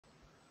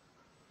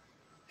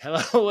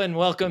Hello and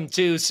welcome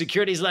to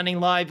Securities Lending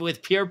Live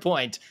with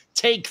Pierpoint.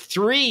 Take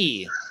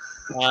 3.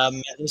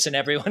 Listen,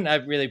 everyone, I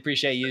really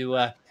appreciate you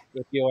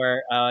if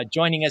you're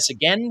joining us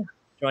again,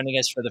 joining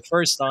us for the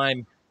first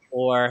time,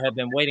 or have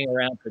been waiting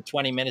around for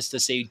 20 minutes to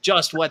see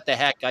just what the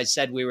heck I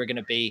said we were going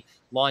to be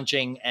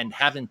launching and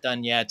haven't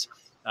done yet.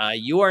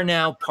 You are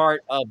now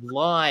part of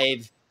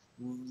live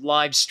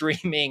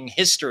streaming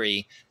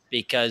history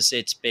because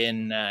it's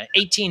been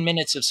 18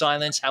 minutes of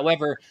silence.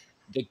 However,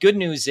 the good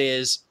news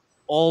is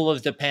all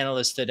of the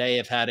panelists today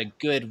have had a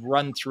good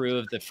run through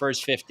of the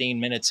first 15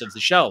 minutes of the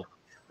show.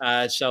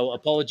 So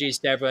apologies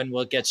to everyone.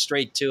 We'll get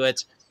straight to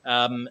it.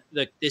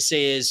 Look, this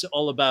is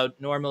all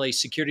about normally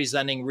securities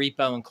lending,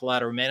 repo, and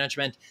collateral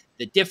management.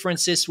 The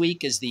difference this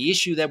week is the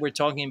issue that we're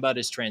talking about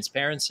is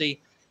transparency.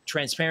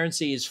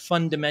 Transparency is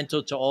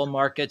fundamental to all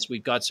markets.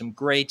 We've got some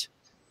great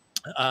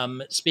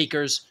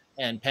speakers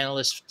and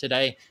panelists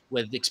today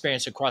with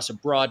experience across a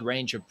broad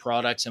range of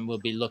products, and we'll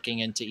be looking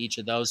into each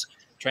of those.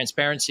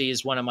 Transparency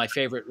is one of my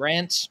favorite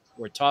rants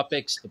or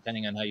topics,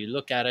 depending on how you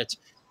look at it.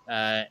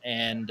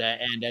 And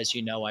as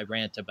you know, I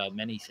rant about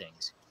many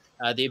things.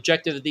 The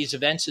objective of these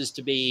events is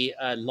to be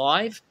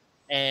live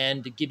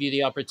and give you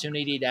the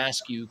opportunity to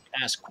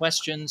ask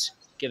questions,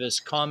 give us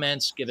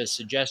comments, give us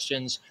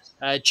suggestions,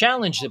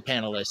 challenge the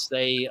panelists.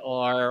 They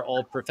are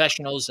all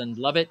professionals and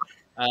love it.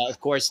 Of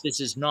course,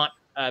 this is not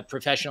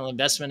professional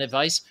investment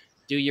advice.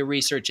 Do your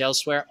research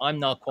elsewhere. I'm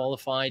not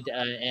qualified,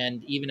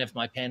 and even if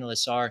my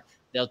panelists are,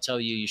 they'll tell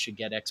you you should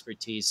get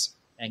expertise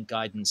and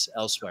guidance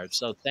elsewhere.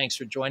 So thanks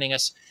for joining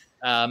us.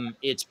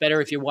 It's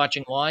better if you're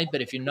watching live,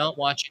 but if you're not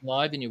watching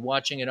live and you're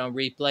watching it on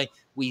replay,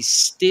 we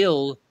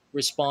still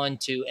respond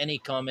to any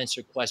comments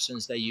or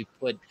questions that you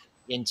put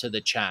into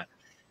the chat.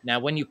 Now,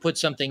 when you put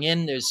something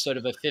in, there's sort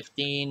of a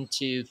 15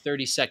 to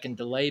 30-second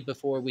delay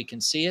before we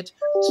can see it.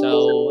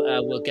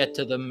 So we'll get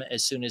to them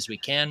as soon as we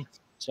can.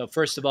 So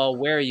first of all,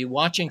 where are you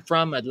watching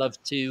from? I'd love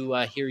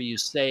to hear you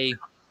say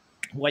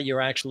what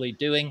you're actually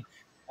doing.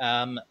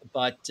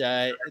 But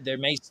there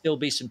may still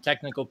be some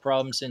technical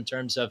problems in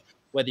terms of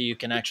whether you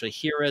can actually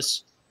hear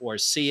us or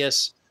see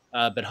us.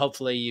 But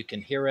hopefully you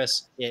can hear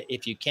us.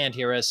 If you can't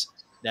hear us,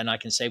 then I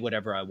can say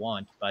whatever I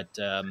want. But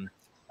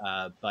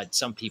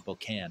some people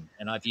can.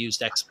 And I've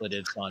used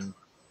expletives on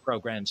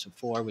programs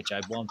before, which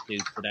I won't do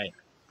today.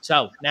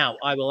 So now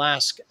I will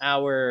ask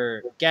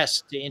our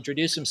guests to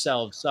introduce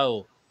themselves.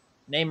 So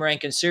name,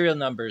 rank, and serial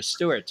numbers.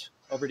 Stuart,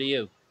 over to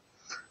you.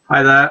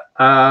 Hi there,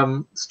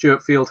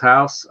 Stuart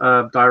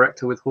Fieldhouse,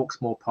 director with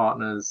Hawksmoor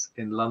Partners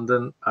in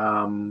London,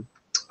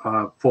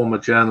 former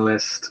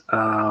journalist,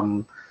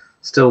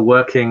 still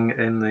working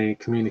in the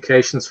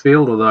communications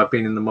field, although I've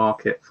been in the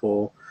market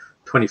for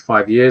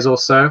 25 years or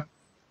so.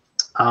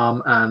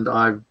 And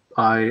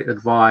I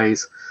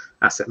advise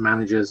asset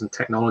managers and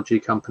technology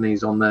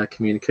companies on their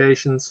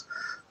communications.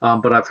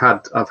 But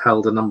I've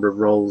held a number of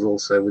roles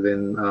also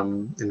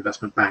within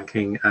investment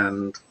banking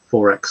and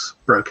Forex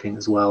broking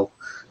as well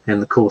in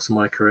the course of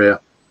my career.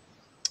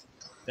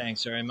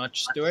 Thanks very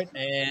much, Stuart.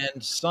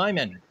 And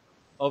Simon,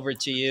 over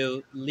to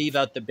you. Leave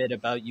out the bit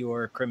about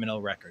your criminal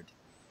record.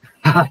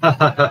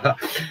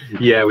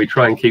 Yeah, we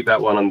try and keep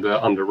that one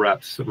under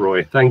wraps,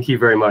 Roy. Thank you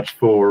very much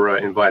for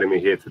inviting me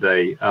here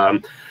today.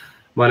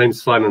 My name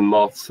is Simon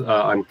Mott.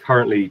 I'm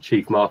currently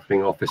Chief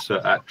Marketing Officer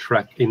at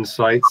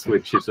Trackinsight,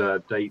 which is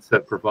a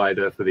data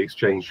provider for the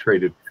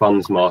exchange-traded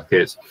funds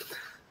market.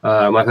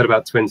 I've had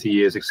about 20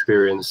 years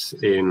experience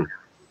in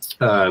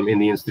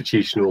the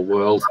institutional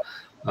world,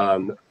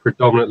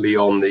 predominantly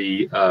on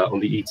the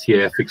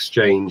ETF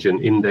exchange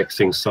and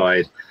indexing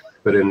side.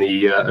 But in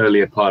the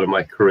earlier part of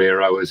my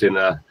career, I was in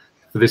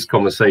for this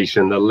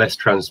conversation, the less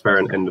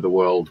transparent end of the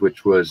world,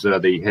 which was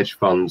the hedge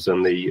funds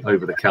and the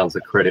over-the-counter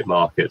credit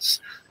markets.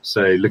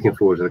 So looking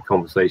forward to the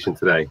conversation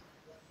today.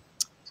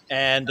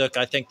 And look,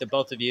 I think that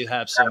both of you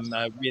have some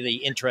really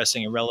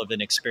interesting and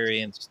relevant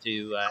experience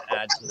to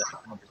add to that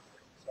conversation.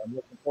 So I'm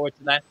looking forward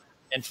to that.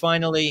 And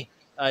finally,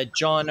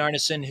 John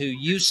Arneson, who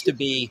used to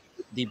be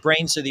the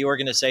brains of the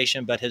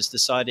organization, but has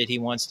decided he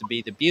wants to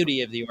be the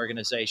beauty of the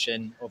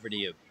organization. Over to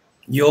you.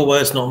 Your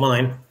words, not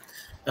mine.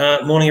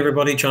 Morning,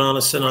 everybody. John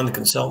Arneson. I'm the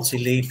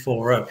consultancy lead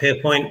for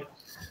Pierpoint.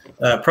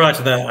 Prior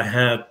to that, I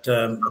had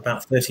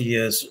about 30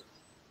 years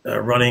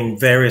running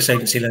various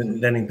agency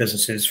lending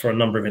businesses for a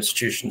number of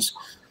institutions.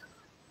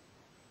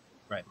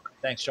 Right.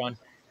 Thanks, John.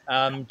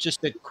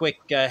 Just a quick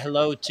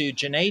hello to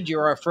Junaid.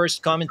 You're our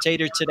first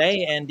commentator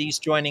today, and he's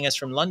joining us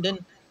from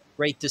London.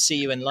 Great to see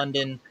you in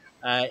London.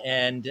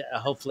 And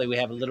hopefully we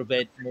have a little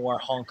bit more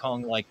Hong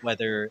Kong-like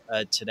weather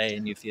today,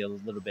 and you feel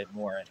a little bit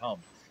more at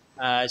home.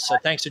 So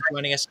thanks for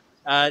joining us.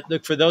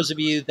 Look, for those of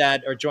you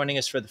that are joining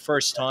us for the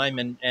first time,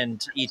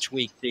 and each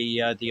week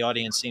the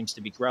audience seems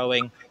to be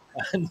growing,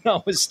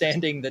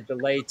 notwithstanding the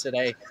delay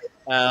today.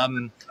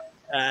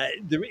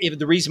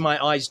 The reason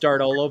my eyes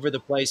dart all over the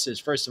place is,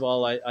 first of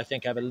all, I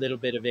think I have a little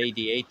bit of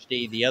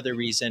ADHD. The other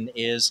reason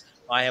is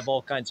I have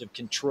all kinds of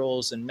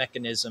controls and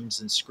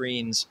mechanisms and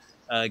screens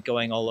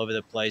going all over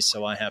the place,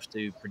 so I have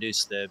to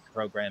produce the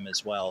program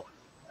as well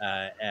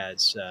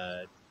as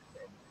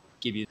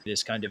give you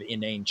this kind of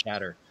inane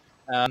chatter.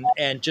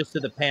 And just to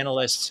the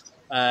panelists,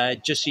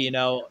 just so you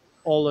know,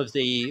 all of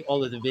the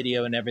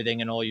video and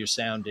everything and all your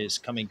sound is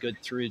coming good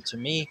through to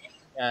me.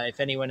 If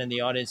anyone in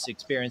the audience is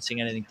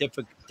experiencing anything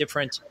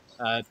different,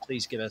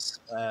 please give us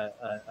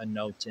a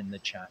note in the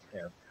chat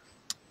there.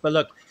 But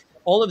look,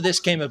 all of this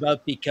came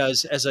about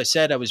because, as I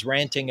said, I was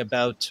ranting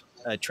about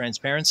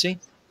transparency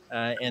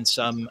and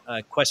some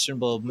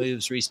questionable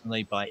moves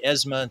recently by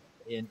ESMA,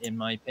 in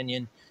my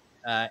opinion.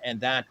 And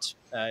that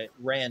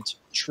rant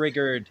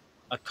triggered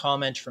a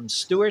comment from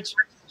Stuart.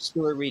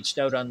 Stuart reached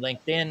out on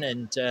LinkedIn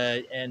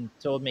and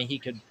told me he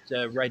could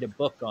write a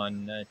book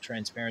on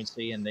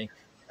transparency and the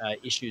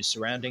issues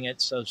surrounding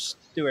it. So,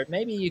 Stuart,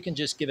 maybe you can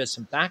just give us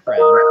some background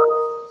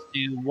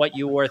to what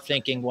your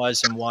thinking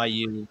was and why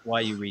you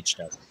reached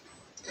out.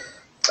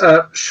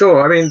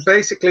 Sure. I mean,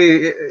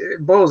 basically,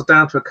 it boils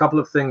down to a couple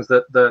of things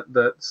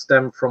that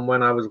stem from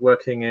when I was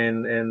working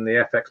in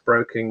the FX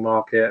broking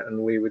market, and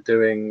we were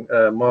doing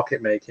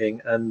market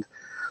making. And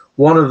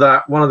one of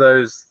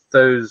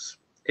those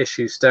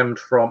issues stemmed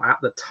from, at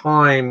the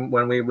time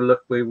when we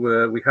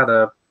had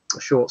a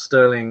short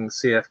sterling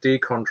CFD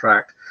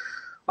contract.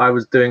 I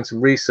was doing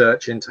some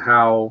research into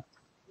how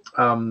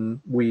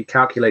we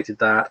calculated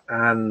that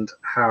and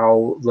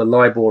how the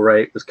LIBOR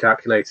rate was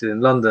calculated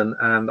in London,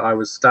 and I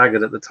was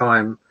staggered at the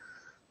time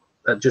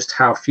at just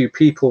how few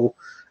people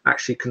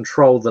actually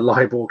controlled the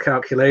LIBOR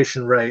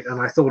calculation rate.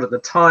 And I thought at the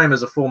time,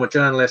 as a former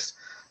journalist,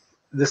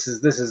 this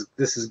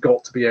has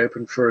got to be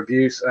open for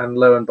abuse, and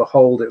lo and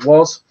behold, it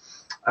was,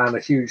 and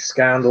a huge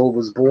scandal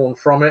was born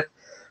from it.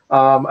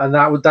 And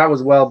that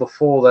was well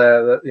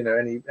before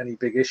any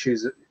big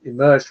issues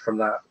emerged from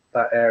that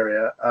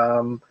area.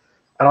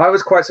 And I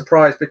was quite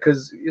surprised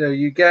because,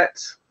 you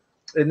get,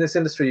 in this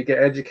industry, you get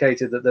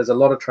educated that there's a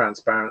lot of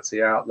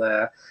transparency out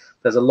there.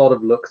 There's a lot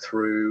of look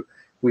through.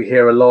 We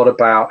hear a lot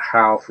about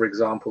how, for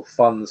example,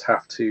 funds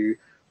have to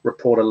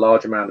report a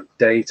large amount of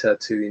data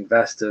to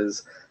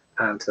investors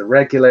and to the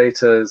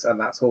regulators, and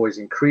that's always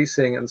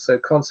increasing. And so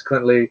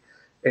consequently,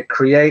 it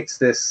creates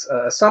this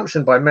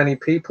assumption by many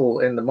people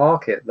in the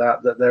market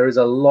that there is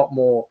a lot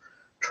more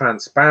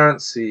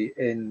transparency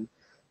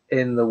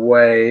in the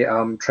way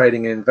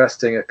trading and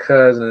investing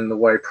occurs and in the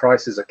way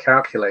prices are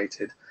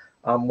calculated,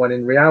 when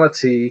in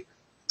reality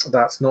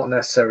that's not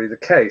necessarily the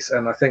case.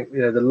 And I think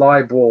the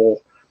LIBOR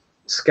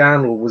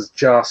scandal was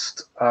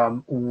just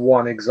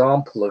one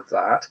example of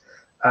that.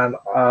 And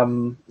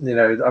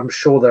I'm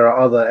sure there are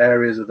other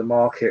areas of the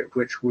market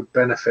which would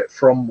benefit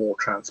from more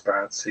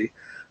transparency,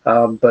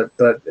 but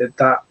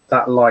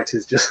that light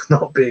is just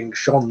not being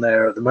shone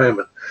there at the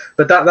moment.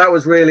 But that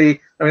was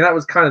really, I mean, that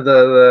was kind of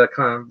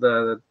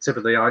the tip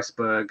of the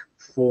iceberg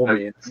for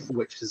me,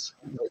 which is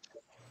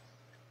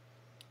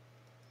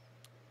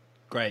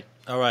great.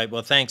 All right.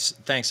 Well, thanks.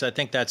 I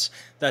think that's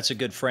a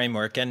good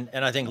framework, and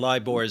I think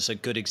LIBOR is a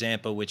good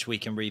example which we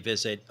can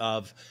revisit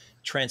of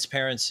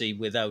transparency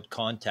without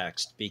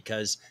context,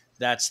 because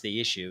that's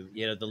the issue.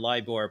 The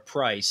LIBOR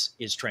price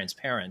is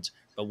transparent,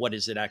 but what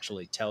does it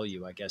actually tell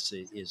you, I guess,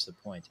 is the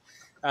point.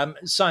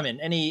 Simon,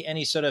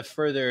 any sort of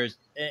further,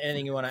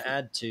 anything you want to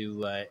add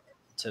to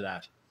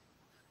that?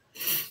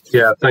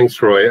 Yeah,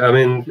 thanks, Roy. I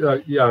mean,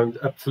 yeah,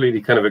 I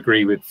absolutely kind of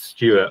agree with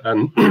Stuart.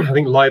 And I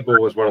think LIBOR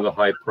was one of the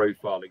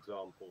high-profile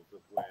examples of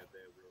where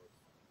there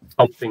was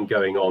something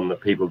going on that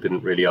people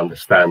didn't really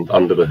understand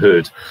under the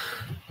hood.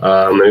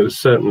 It was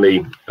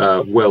certainly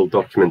well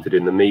documented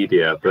in the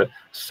media, but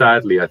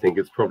sadly, I think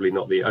it's probably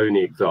not the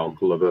only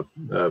example of a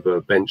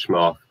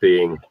benchmark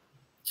being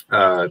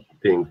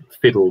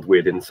fiddled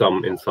with in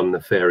some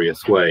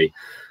nefarious way.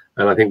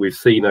 And I think we've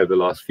seen over the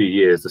last few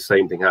years the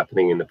same thing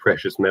happening in the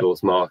precious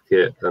metals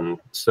market and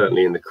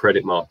certainly in the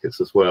credit markets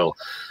as well.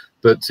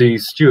 But to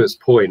Stuart's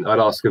point, I'd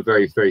ask a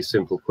very, very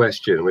simple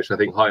question, which I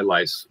think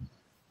highlights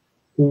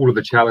all of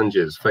the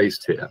challenges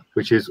faced here,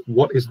 which is,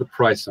 what is the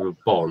price of a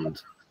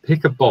bond?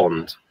 Pick a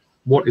bond.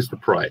 What is the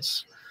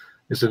price?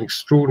 It's an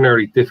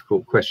extraordinarily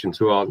difficult question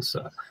to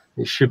answer.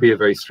 It should be a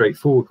very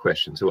straightforward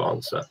question to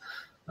answer.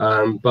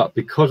 But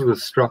because of the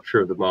structure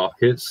of the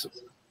markets,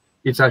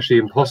 it's actually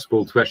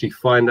impossible to actually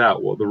find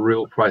out what the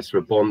real price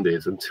of a bond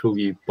is until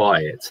you buy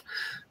it.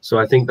 So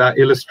I think that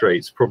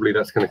illustrates, probably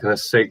that's going to kind of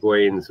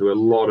segue into a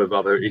lot of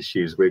other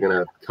issues we're going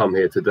to come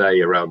here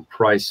today around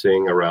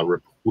pricing, around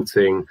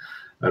reporting,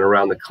 and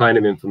around the kind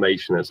of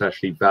information that's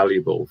actually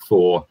valuable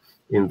for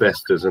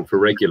investors and for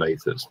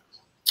regulators.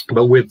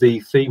 But with the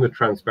theme of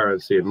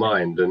transparency in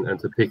mind, and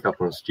to pick up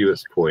on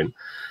Stuart's point,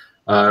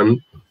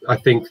 I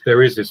think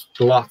there is this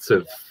glut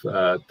of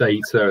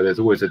data. There's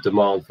always a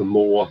demand for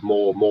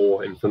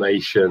more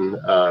information,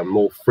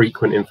 more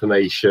frequent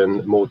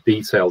information, more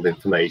detailed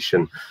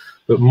information.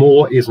 But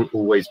more isn't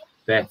always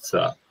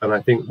better. And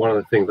I think one of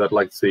the things I'd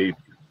like to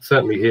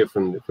certainly hear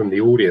from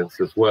the audience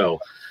as well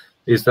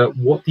is that,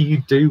 what do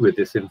you do with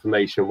this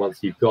information once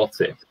you've got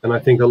it? And I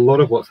think a lot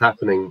of what's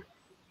happening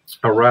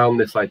around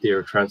this idea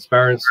of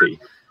transparency,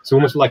 it's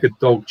almost like a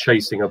dog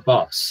chasing a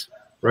bus.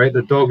 Right,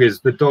 the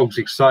dog's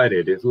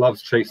excited. It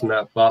loves chasing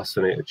that bus,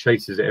 and it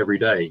chases it every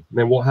day. And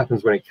then what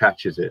happens when it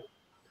catches it?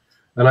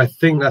 And I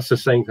think that's the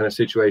same kind of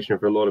situation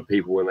for a lot of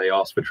people when they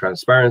ask for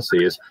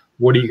transparency, is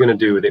what are you going to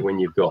do with it when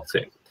you've got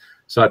it?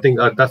 So I think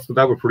that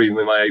would probably be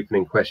my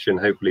opening question.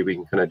 Hopefully we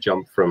can kind of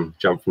jump from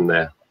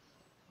there.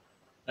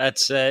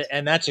 That's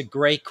a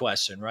great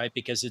question, right?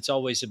 Because it's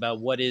always about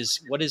what is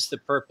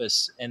the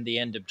purpose and the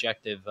end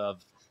objective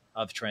of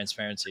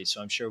transparency.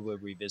 So I'm sure we'll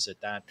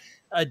revisit that.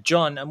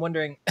 John, I'm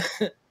wondering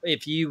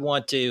if you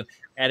want to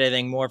add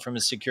anything more from a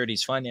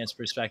securities finance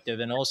perspective,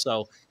 and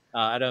also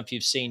I don't know if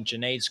you've seen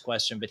Junaid's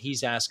question, but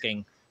he's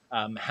asking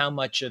how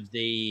much of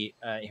the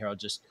here I'll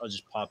just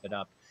pop it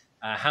up.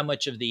 How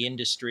much of the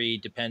industry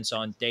depends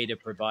on data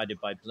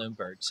provided by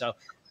Bloomberg? So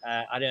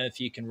I don't know if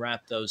you can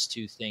wrap those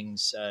two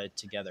things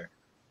together.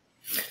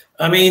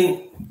 I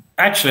mean,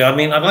 actually,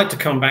 I'd like to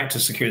come back to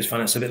securities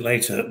finance a bit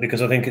later,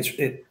 because I think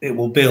it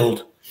will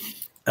build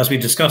as we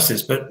discuss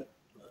this. But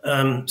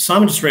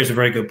Simon just raised a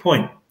very good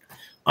point.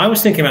 I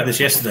was thinking about this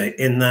yesterday,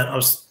 in that I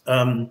was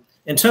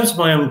in terms of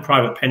my own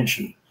private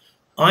pension.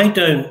 I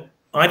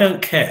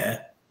don't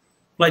care.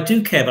 Well, I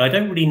do care, but I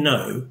don't really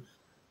know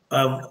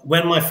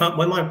when my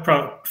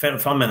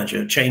private fund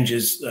manager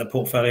changes a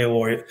portfolio,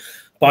 or it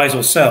buys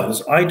or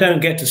sells. I don't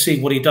get to see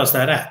what he does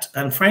that at,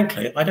 and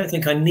frankly, I don't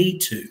think I need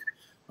to.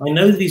 I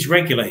know that he's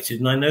regulated,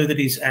 and I know that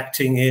he's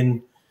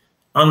acting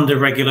under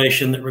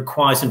regulation that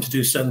requires him to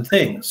do certain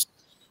things.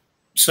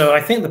 So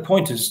I think the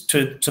point is,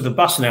 to the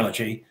bus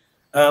analogy,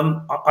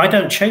 I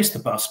don't chase the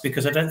bus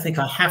because I don't think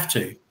I have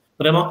to.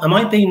 But am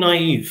I being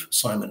naive,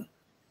 Simon?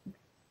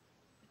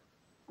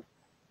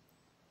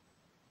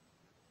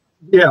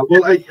 Yeah,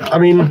 well, I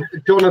mean,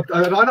 John,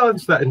 I'd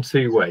answer that in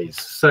two ways.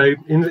 So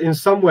in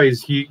some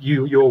ways,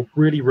 you're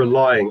really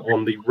relying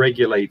on the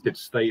regulated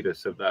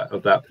status of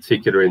that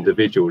particular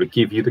individual to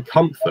give you the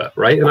comfort,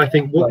 right? And I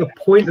think what the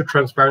point of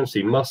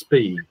transparency must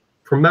be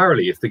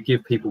primarily is to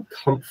give people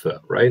comfort,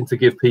 right? And to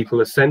give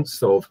people a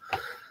sense of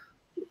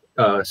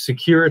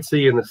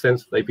security, in the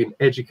sense that they've been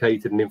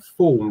educated and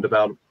informed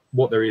about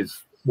what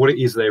it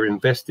is they're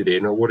invested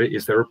in, or what it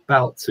is they're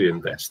about to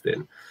invest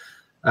in.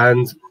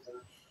 And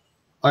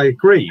I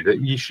agree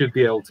that you should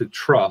be able to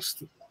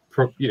trust,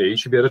 you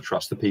should be able to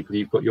trust the people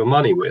you've got your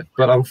money with.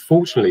 But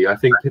unfortunately, I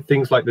think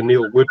things like the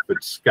Neil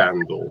Woodford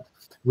scandal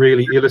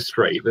really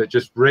illustrate that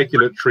just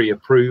regulatory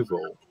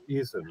approval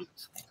isn't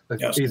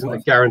a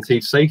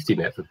guaranteed safety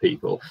net for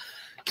people.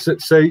 So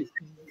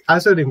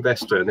as an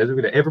investor, and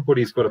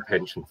everybody's got a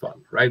pension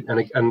fund, right?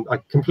 And I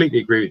completely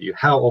agree with you.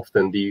 How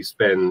often do you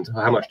spend,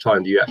 how much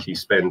time do you actually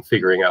spend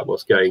figuring out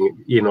what's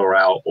going in or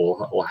out,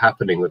 or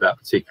happening with that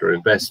particular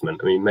investment?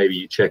 I mean, maybe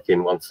you check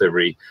in once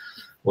every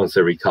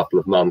couple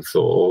of months,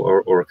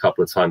 or a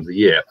couple of times a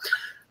year.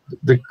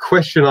 The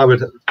question I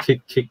would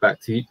kick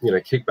back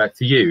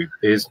to you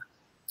is,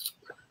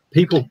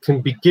 people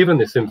can be given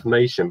this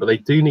information, but they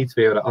do need to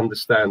be able to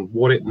understand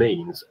what it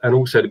means, and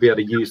also to be able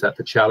to use that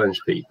to challenge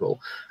people.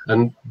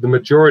 And the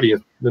majority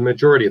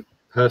of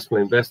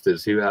personal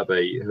investors who have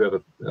a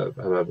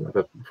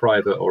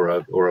private or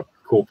a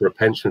corporate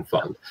pension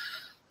fund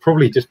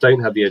probably just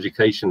don't have the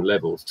education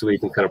levels to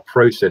even kind of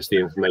process the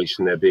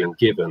information they're being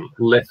given,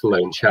 let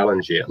alone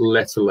challenge it,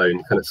 let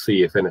alone kind of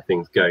see if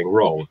anything's going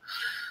wrong.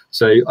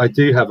 So I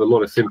do have a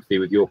lot of sympathy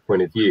with your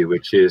point of view,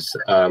 which is,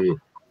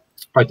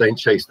 I don't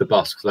chase the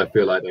bus because I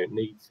feel I don't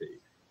need to.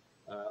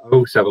 I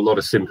also have a lot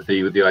of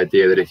sympathy with the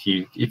idea that if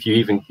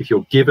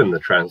you're given the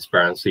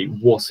transparency,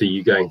 what are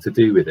you going to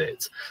do with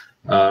it?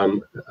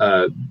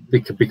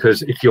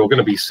 Because if you're going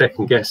to be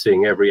second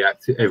guessing every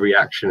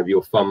action of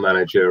your fund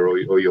manager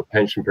or your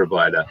pension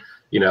provider,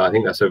 I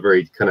think that's a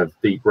very kind of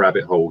deep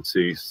rabbit hole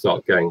to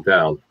start going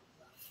down.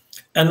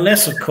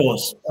 Unless, of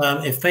course,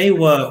 if they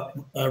were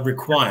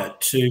required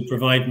to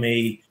provide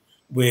me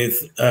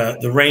with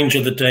the range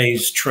of the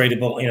day's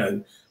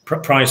tradable,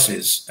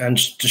 prices, and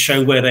to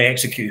show where they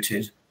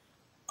executed,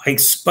 I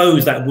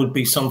suppose that would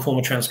be some form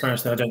of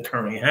transparency that I don't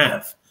currently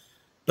have.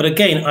 But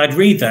again, I'd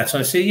read that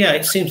and I say, yeah,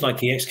 it seems like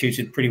he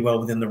executed pretty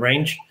well within the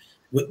range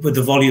with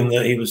the volume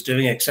that he was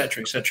doing, et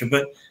cetera, et cetera.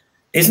 But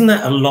isn't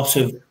that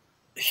a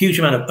huge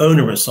amount of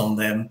onerous on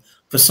them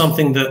for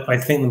something that I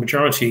think the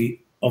majority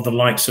of the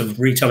likes of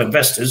retail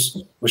investors,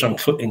 which I'm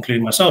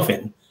including myself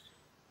in,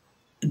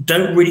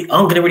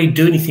 aren't going to really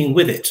do anything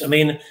with it? I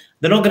mean,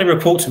 they're not going to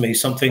report to me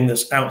something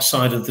that's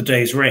outside of the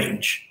day's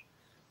range.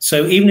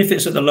 So even if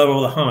it's at the low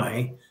or the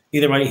high,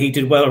 either he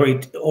did well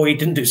or he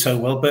didn't do so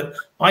well, but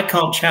I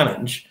can't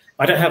challenge.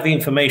 I don't have the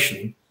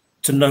information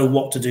to know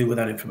what to do with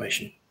that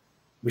information,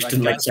 which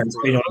didn't make sense.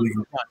 You know what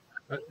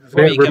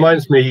I mean? It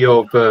reminds me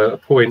of a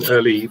point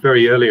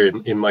very earlier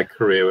in my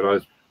career when I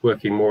was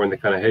working more in the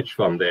kind of hedge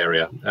fund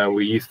area, and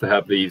we used to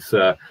have these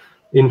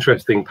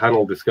interesting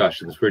panel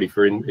discussions really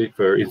for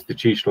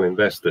institutional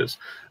investors.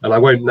 And I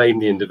won't name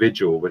the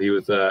individual, but he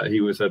was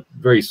a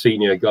very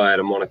senior guy at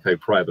a Monaco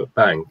private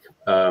bank.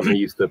 He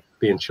used to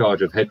be in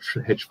charge of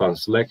hedge fund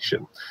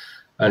selection,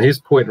 and his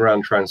point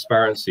around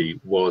transparency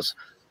was,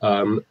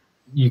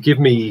 you give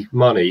me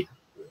money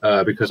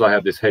because I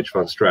have this hedge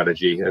fund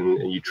strategy,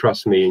 and you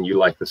trust me and you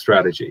like the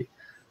strategy.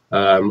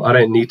 I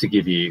don't need to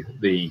give you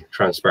the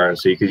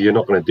transparency because you're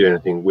not going to do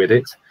anything with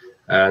it.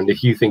 And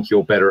if you think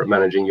you're better at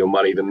managing your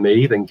money than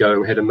me, then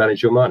go ahead and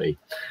manage your money.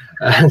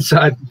 And so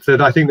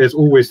I think there's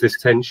always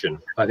this tension.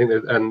 I think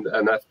that, and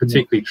that's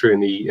particularly true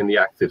in the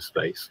active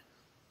space.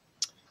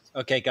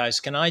 Okay,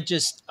 guys,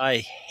 I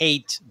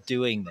hate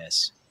doing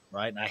this,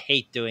 right? I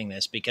hate doing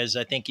this because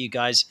I think you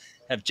guys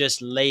have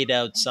just laid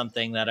out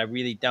something that I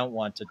really don't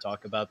want to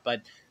talk about.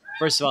 But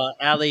first of all,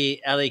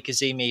 Ali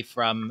Kazemi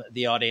from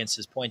the audience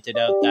has pointed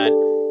out that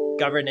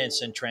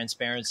governance and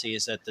transparency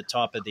is at the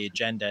top of the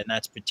agenda, and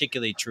that's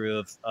particularly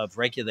true of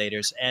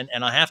regulators. And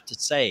I have to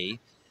say,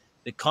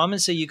 the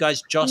comments that you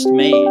guys just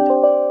made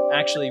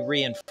actually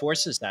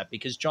reinforces that,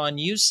 because John,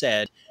 you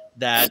said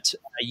that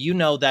you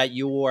know that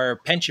your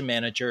pension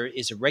manager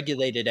is a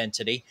regulated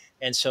entity,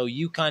 and so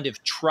you kind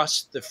of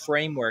trust the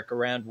framework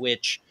around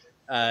which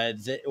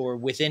or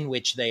within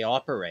which they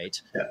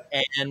operate.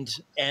 Yeah.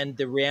 And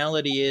the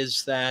reality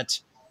is that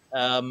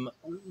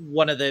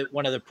one of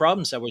the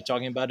problems that we're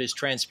talking about is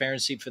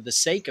transparency for the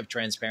sake of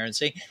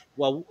transparency.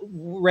 Well,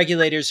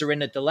 regulators are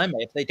in a dilemma.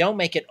 If they don't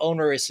make it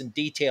onerous and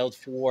detailed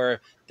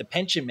for the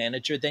pension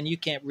manager, then you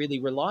can't really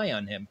rely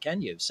on him,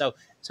 can you? So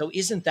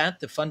isn't that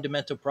the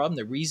fundamental problem?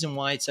 The reason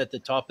why it's at the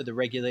top of the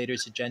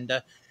regulator's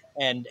agenda,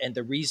 and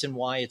the reason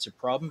why it's a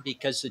problem?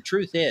 Because the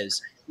truth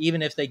is,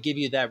 even if they give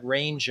you that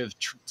range of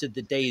to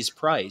the day's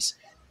price,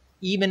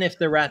 even if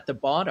they're at the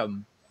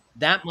bottom,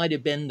 that might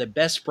have been the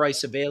best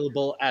price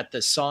available at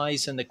the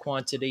size and the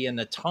quantity and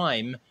the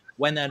time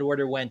when that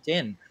order went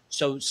in.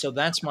 So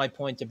that's my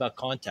point about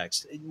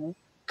context.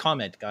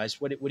 Comment, guys.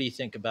 What do you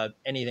think about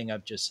anything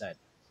I've just said?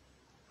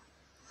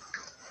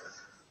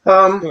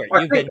 Well,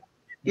 I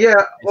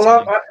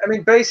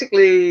mean,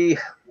 basically,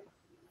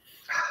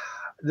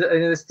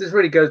 this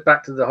really goes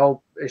back to the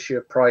whole issue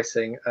of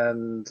pricing,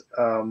 and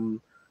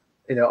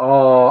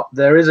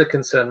there is a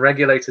concern.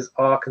 Regulators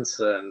are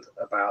concerned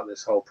about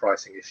this whole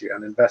pricing issue,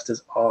 and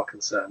investors are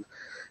concerned,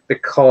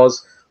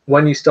 because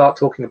when you start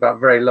talking about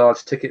very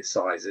large ticket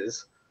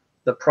sizes,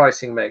 the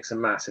pricing makes a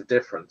massive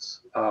difference.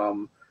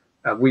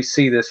 We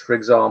see this, for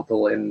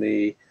example, in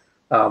the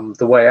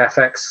way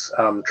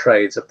FX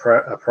trades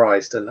are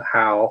priced, and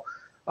how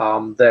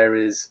there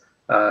is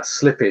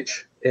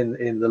slippage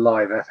in the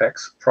live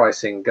FX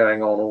pricing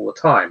going on all the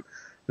time.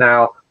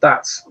 Now,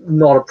 that's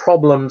not a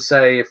problem,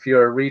 say, if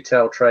you're a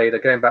retail trader,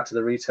 going back to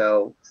the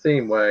retail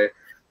theme, where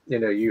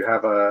you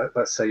have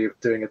let's say you're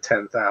doing a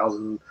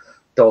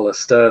 $10,000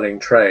 sterling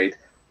trade.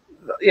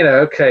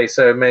 Okay,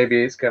 so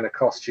maybe it's going to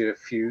cost you a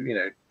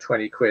few,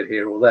 20 quid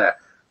here or there.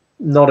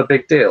 Not a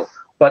big deal.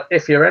 But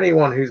if you're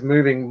anyone who's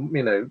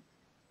moving,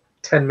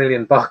 10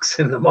 million bucks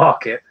in the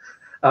market,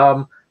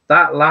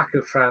 that lack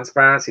of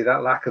transparency,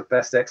 that lack of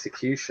best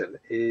execution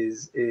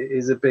is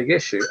a big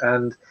issue.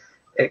 And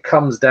it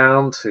comes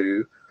down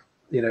to,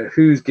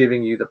 who's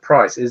giving you the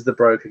price. Is the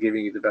broker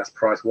giving you the best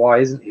price? Why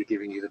isn't he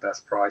giving you the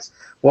best price?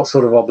 What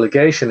sort of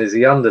obligation is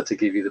he under to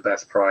give you the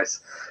best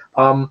price?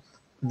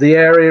 The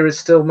area is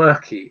still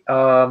murky.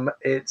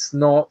 It's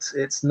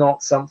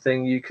not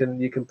something you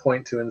can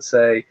point to and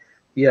say,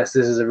 yes,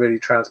 this is a really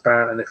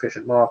transparent and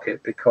efficient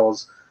market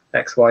because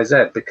X, Y,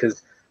 Z.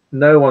 Because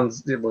no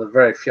one's, well,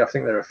 very few. I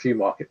think there are a few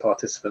market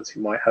participants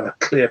who might have a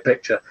clear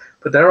picture,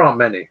 but there aren't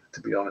many,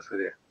 to be honest with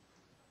you.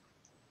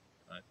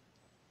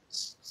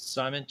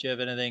 Simon, do you have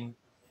anything?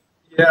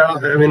 Yeah,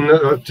 I mean,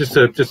 just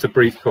a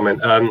brief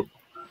comment.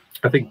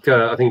 I think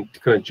kind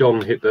of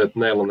John hit the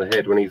nail on the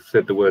head when he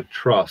said the word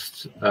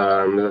trust.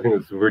 I think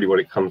that's really what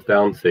it comes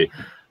down to.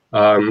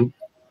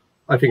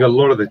 I think a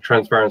lot of the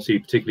transparency,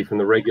 particularly from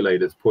the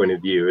regulator's point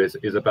of view,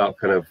 is about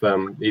kind of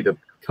either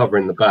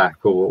covering the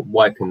back or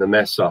wiping the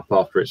mess up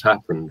after it's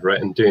happened,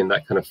 right? And doing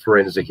that kind of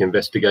forensic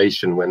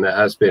investigation when there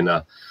has been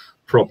a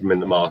problem in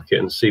the market,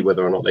 and see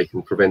whether or not they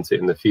can prevent it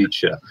in the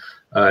future.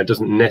 It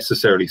doesn't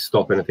necessarily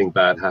stop anything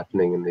bad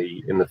happening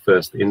in the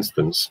first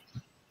instance.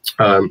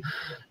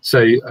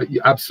 So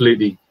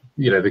absolutely,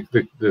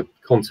 the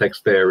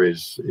context there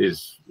is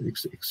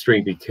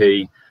extremely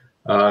key.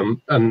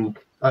 And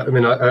I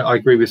mean, I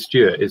agree with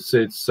Stuart.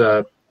 It's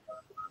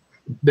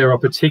there are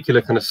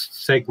particular kind of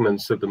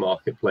segments of the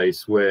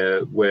marketplace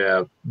where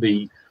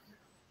the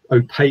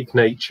opaque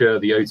nature,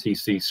 the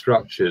OTC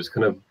structures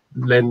kind of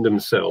lend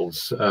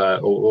themselves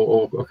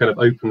or kind of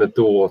open the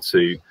door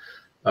to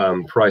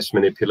price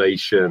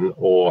manipulation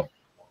or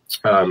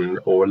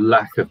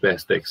lack of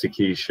best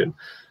execution,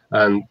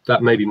 and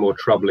that may be more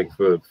troubling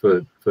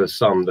for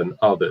some than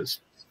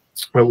others.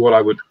 But what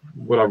I would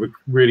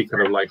really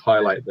kind of like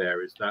highlight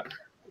there is that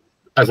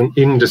as an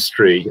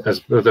industry,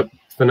 as the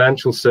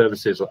financial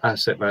services or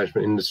asset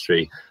management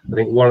industry, I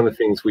think one of the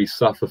things we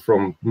suffer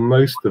from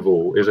most of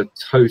all is a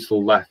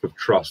total lack of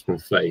trust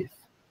and faith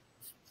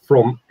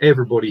from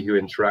everybody who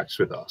interacts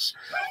with us.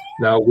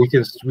 Now we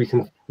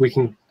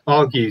can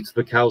argue to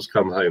the cows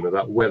come home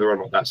about whether or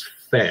not that's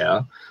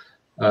fair,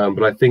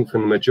 but I think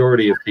from the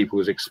majority of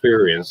people's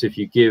experience, if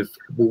you give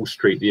Wall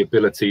Street the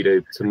ability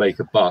to make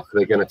a buck,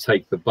 they're going to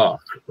take the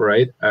buck,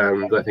 right?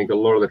 And I think a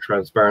lot of the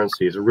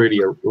transparency is really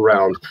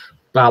around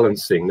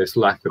balancing this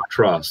lack of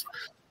trust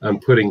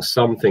and putting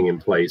something in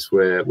place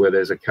where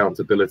there's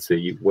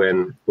accountability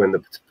when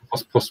the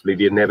possibly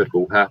the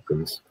inevitable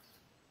happens.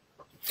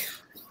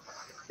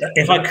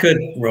 If I could,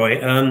 Roy,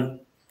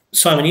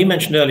 Simon, you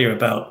mentioned earlier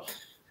about,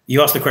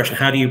 you asked the question,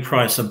 how do you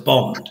price a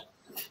bond?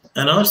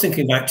 And I was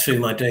thinking back to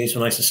my days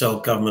when I used to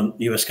sell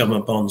US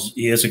government bonds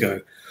years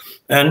ago.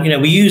 And,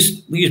 we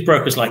use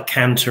brokers like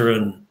Cantor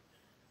and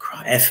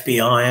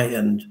FBI,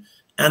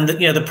 and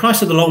the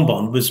price of the long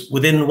bond was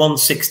within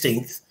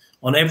 1/16th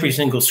on every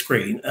single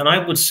screen. And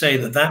I would say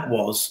that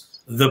was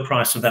the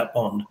price of that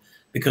bond,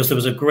 because there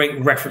was a great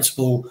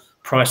referenceable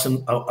price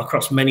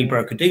across many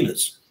broker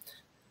dealers.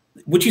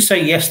 Would you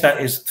say, yes,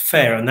 that is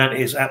fair, and that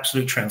is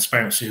absolute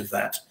transparency of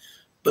that?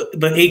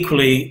 But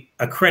equally,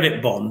 a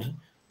credit bond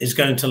is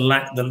going to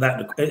lack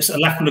it's a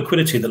lack of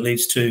liquidity that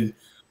leads to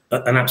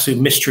an absolute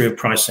mystery of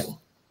pricing.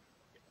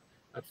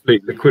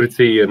 Absolutely.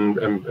 Liquidity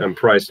and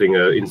pricing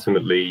are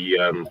intimately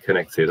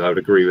connected. I would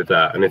agree with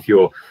that. And if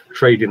you're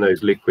trading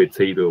those liquid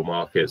T-bill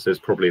markets, there's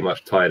probably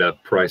much tighter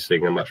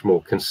pricing and much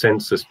more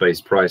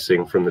consensus-based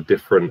pricing from the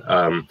different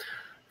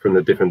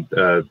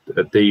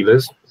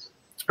dealers.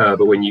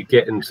 But when you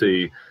get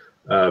into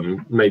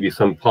maybe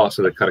some parts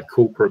of the kind of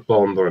corporate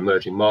bond or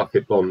emerging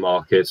market bond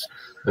markets,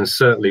 and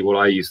certainly what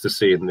I used to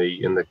see in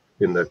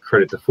the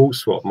credit default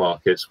swap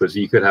markets, was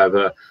you could have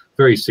a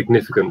very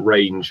significant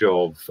range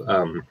of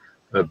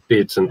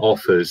bids and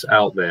offers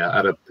out there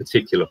at a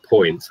particular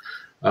point,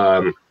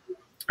 and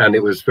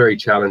it was very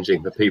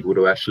challenging for people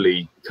to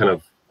actually kind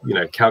of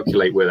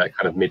calculate where that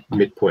kind of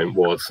midpoint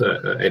was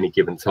at any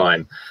given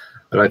time.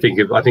 And I think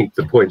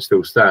the point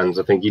still stands.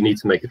 I think you need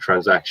to make a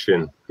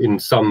transaction in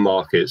some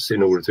markets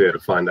in order to be able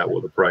to find out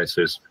what the price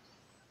is.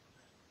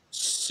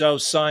 So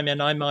Simon,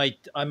 I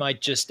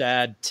might just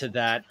add to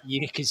that,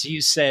 because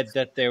you said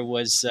that there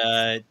was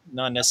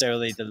not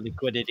necessarily the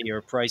liquidity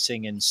or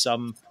pricing in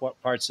some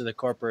parts of the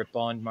corporate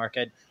bond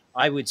market.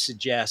 I would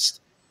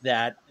suggest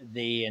that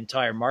the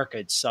entire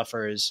market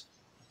suffers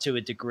to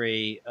a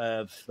degree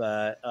of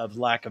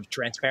lack of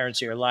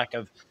transparency or lack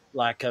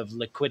of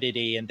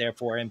liquidity, and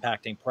therefore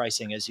impacting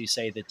pricing. As you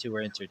say, the two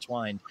are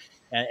intertwined.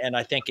 And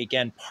I think,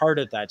 again, part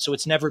of that, so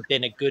it's never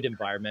been a good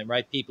environment,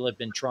 right? People have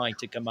been trying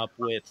to come up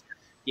with,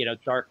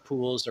 dark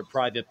pools or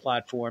private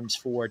platforms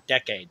for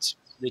decades,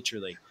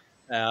 literally.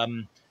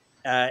 And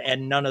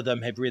none of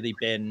them have really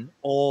been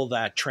all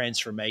that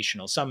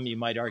transformational. Some, you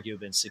might argue, have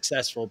been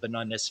successful, but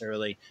not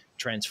necessarily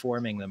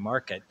transforming the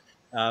market.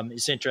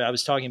 It's interesting. I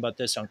was talking about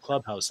this on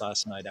Clubhouse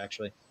last night,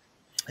 actually.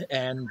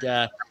 And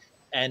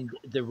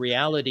the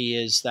reality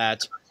is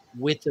that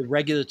with the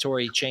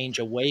regulatory change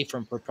away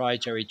from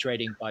proprietary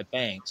trading by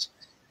banks,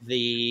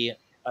 the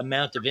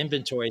amount of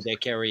inventory they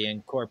carry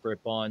in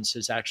corporate bonds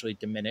has actually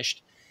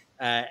diminished.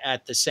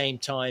 At the same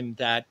time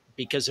that,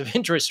 because of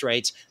interest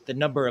rates, the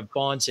number of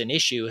bonds in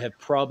issue have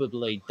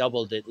probably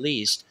doubled at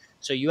least.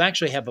 So you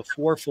actually have a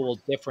fourfold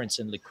difference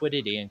in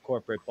liquidity in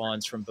corporate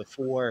bonds from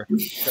before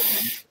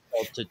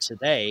to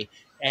today,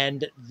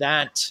 and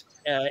that's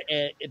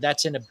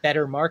in a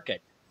better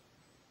market.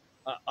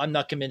 I'm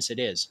not convinced it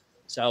is.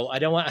 So I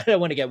don't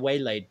want to get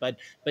waylaid, but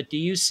do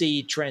you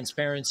see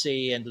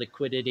transparency and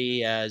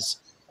liquidity as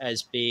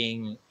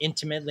being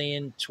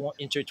intimately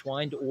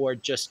intertwined or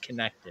just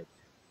connected?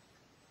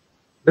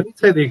 Let me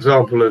take the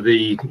example of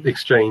the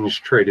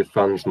exchange traded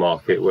funds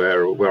market,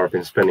 where I've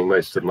been spending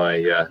most of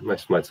my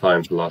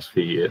time for the last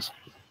few years.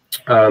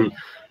 And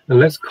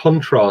let's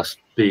contrast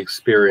the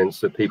experience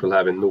that people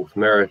have in North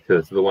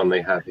America to the one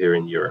they have here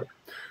in Europe.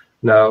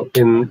 Now,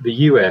 in the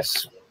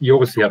US, you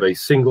obviously have a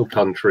single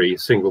country,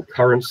 single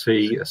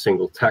currency, a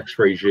single tax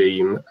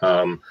regime,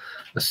 a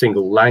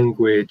single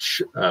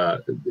language,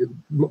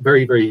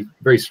 very, very,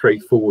 very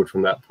straightforward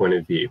from that point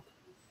of view.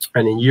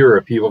 And in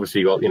Europe, you've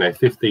obviously got,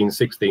 15,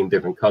 16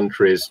 different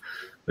countries.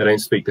 They don't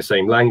speak the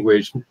same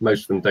language.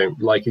 Most of them don't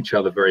like each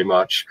other very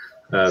much.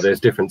 There's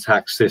different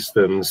tax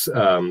systems.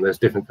 There's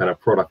different kind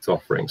of product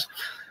offerings.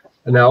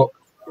 And now,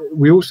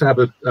 we also have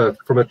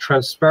from a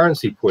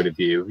transparency point of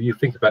view, you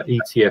think about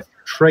ETF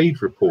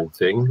trade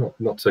reporting,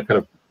 not to kind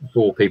of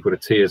bore people to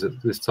tears at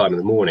this time of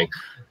the morning,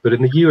 but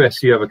in the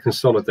US, you have a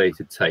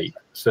consolidated tape.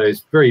 So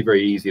it's very,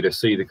 very easy to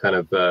see the kind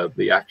of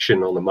the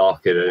action on the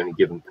market at any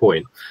given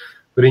point.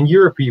 But in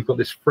Europe, you've got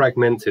this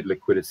fragmented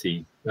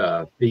liquidity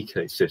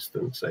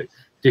ecosystem. So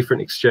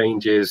different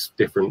exchanges,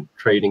 different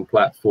trading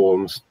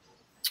platforms,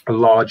 a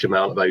large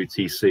amount of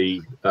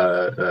OTC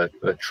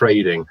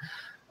trading.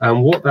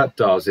 And what that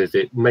does is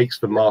it makes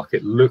the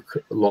market look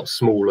a lot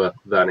smaller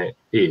than it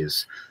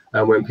is.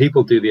 And when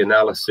people do the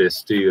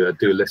analysis,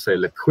 let's say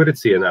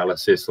liquidity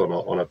analysis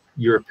on a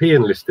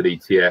European listed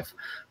ETF,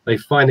 they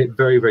find it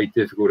very, very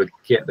difficult to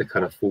get the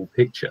kind of full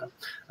picture.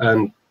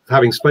 And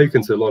having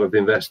spoken to a lot of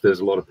investors,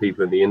 a lot of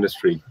people in the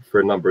industry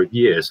for a number of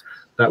years,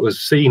 that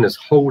was seen as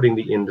holding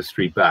the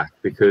industry back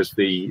because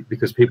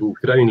people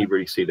could only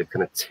really see the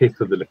kind of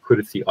tip of the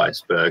liquidity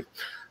iceberg.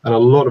 And a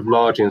lot of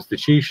large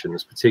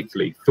institutions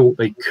particularly thought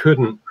they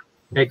couldn't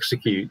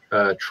execute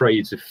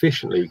trades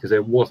efficiently because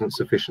there wasn't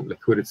sufficient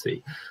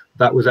liquidity.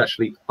 That was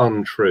actually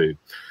untrue.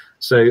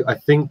 So I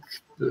think,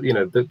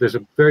 there's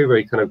a very,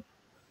 very kind of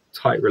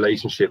tight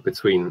relationship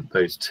between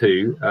those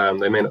two.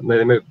 They may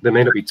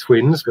not be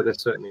twins, but they're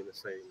certainly in the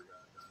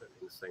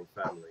same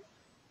family.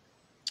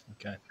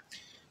 Okay.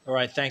 All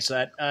right. Thanks for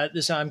that.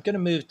 I'm going to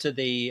move to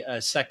the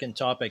second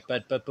topic,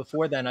 but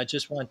before then, I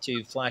just want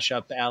to flash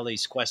up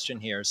Ali's question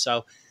here.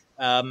 So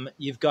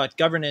you've got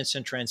governance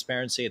and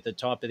transparency at the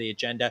top of the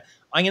agenda.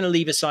 I'm going to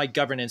leave aside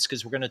governance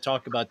because we're going to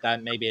talk about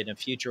that maybe in a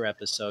future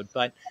episode.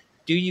 But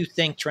do you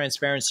think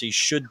transparency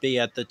should be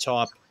at the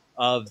top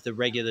of the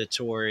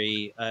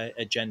regulatory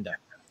agenda?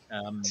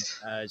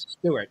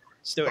 Stuart,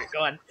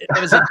 go on. It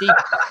was a deep.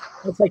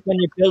 It's like when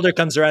your builder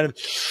comes around. And,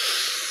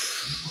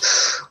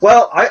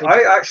 well,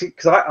 I actually,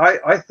 because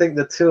I think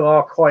the two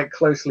are quite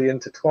closely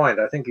intertwined.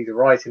 I think he's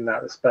right in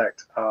that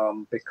respect,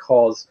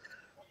 because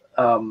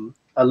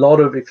a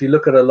lot of, if you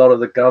look at a lot of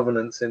the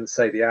governance in,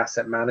 say, the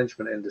asset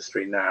management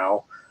industry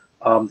now,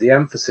 the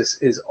emphasis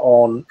is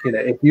on,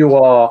 if you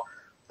are,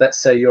 let's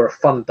say you're a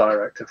fund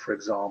director, for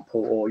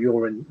example, or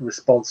you're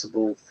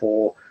responsible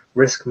for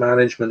risk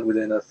management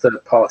within a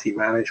third-party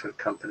management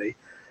company,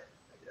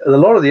 a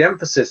lot of the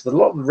emphasis, a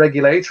lot of the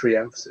regulatory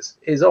emphasis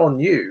is on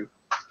you,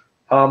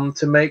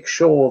 to make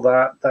sure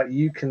that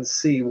you can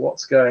see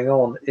what's going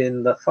on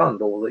in the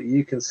fund, or that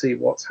you can see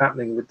what's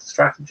happening with the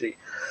strategy.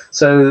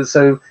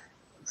 So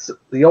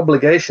the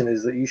obligation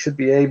is that you should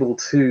be able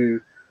to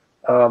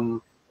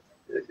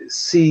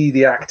see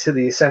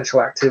the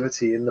essential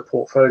activity in the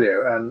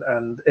portfolio,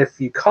 and if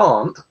you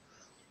can't,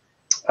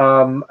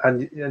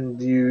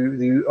 and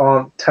you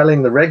aren't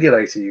telling the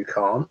regulator you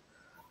can't,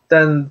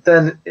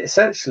 then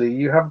essentially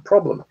you have a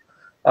problem.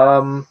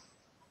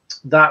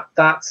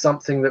 That's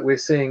something that we're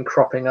seeing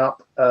cropping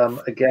up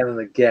again and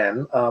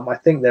again. I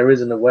think there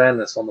is an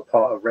awareness on the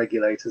part of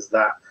regulators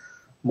that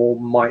more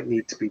might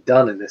need to be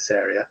done in this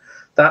area.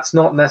 That's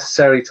not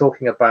necessarily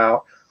talking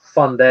about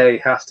Fund A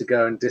has to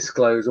go and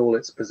disclose all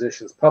its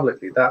positions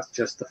publicly. That's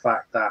just the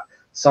fact that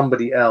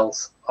somebody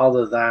else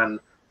other than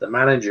the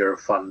manager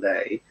of Fund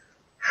A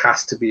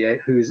has to be,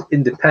 who's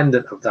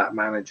independent of that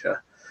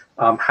manager,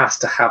 has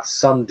to have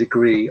some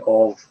degree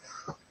of,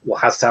 well,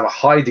 has to have a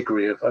high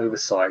degree of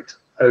oversight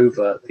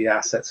over the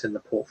assets in the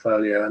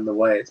portfolio and the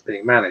way it's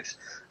being managed.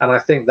 And I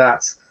think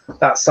that's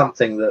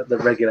something that the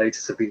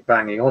regulators have been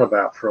banging on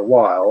about for a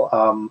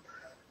while.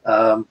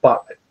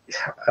 But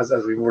as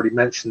we've already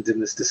mentioned in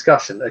this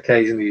discussion,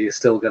 occasionally you're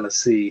still going to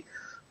see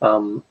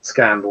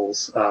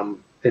scandals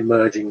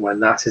emerging when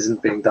that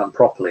isn't being done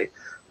properly.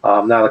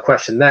 Now the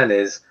question then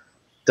is,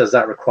 does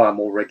that require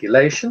more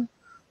regulation,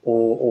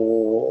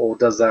 or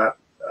does that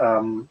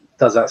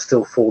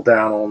still fall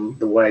down on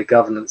the way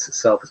governance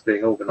itself is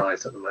being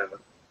organized at the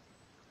moment?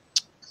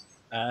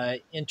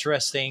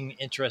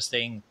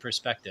 Interesting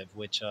perspective,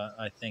 which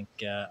I think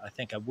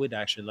I would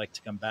actually like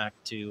to come back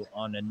to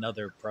on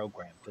another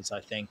program, because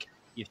I think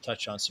you've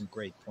touched on some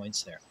great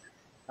points there.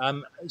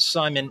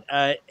 Simon,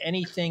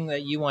 anything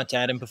that you want to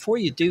add? And before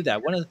you do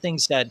that, one of the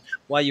things that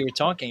while you were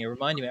talking, it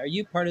reminded me, are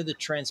you part of the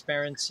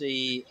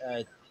transparency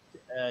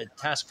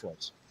task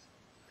force?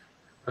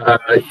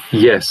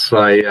 Yes,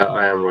 I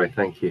am, Roy.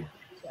 Thank you.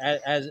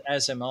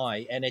 As am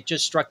I. And it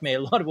just struck me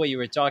a lot of what you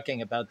were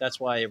talking about. That's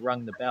why it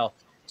rung the bell.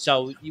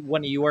 So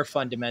one of your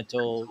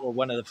fundamental, or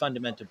one of the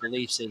fundamental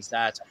beliefs is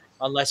that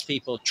unless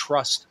people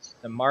trust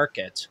the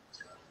market,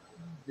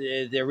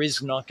 there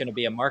is not going to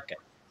be a market,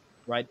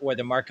 right? Or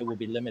the market will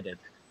be limited.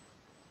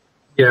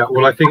 Yeah,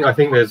 well, I think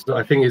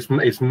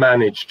it's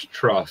managed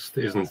trust,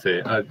 isn't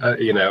it?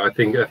 I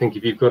think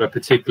if you've got a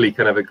particularly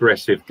kind of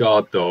aggressive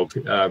guard dog,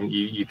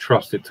 you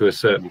trust it to a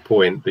certain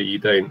point, but you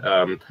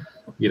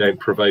don't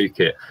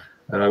provoke it.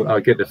 And I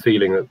get the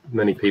feeling that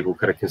many people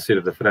kind of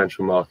consider the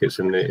financial markets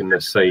in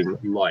the same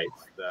light,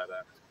 that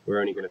we're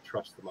only going to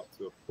trust them up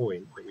to a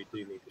point, but we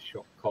do need the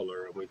shock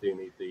collar, and we do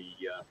need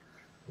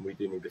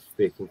the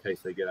stick in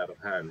case they get out of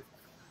hand.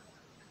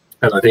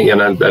 And I think,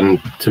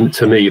 and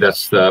to me,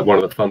 that's one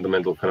of the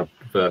fundamental kind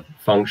of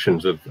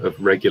functions of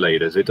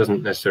regulators. It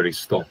doesn't necessarily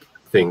stop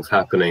things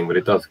happening, but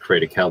it does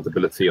create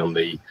accountability on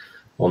the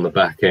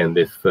back end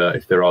if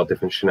there are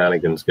different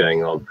shenanigans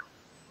going on.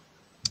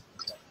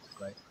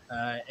 Great.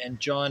 And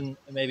John,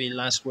 maybe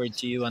last word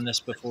to you on this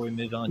before we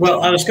move on.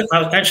 Well, I was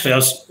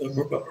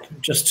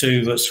just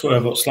to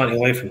swerve slightly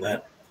away from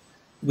that.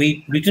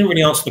 We didn't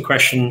really answer the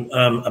question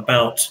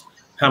about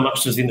how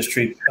much does the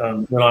industry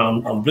rely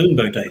on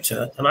Bloomberg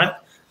data? And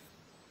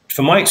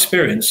from my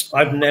experience,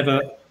 I've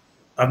never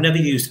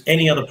used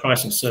any other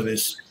pricing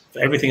service for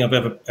everything I've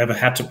ever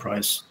had to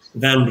price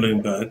than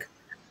Bloomberg.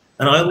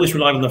 And I always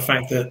relied on the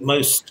fact that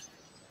most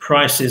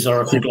prices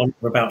are a conglomerate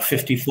of about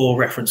 54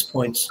 reference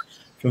points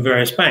from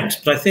various banks.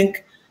 But I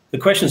think the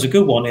question is a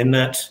good one in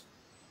that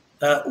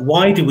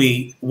why do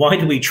we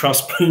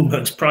trust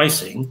Bloomberg's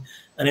pricing?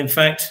 And in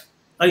fact,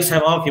 I used to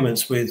have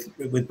arguments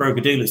with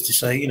broker dealers to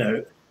say,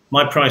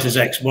 my price is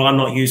X. Well, I'm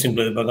not using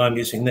Bloomberg. I'm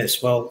using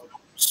this. Well,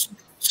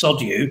 sod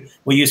you.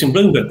 We're using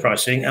Bloomberg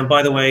pricing, and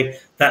by the way,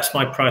 that's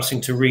my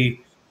pricing to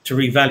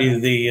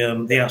revalue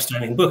the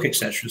outstanding book,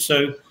 etc.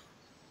 So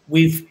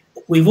we've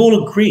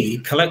all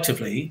agreed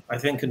collectively, I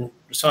think, and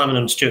Simon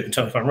and Stuart can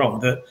tell me if I'm wrong,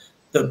 that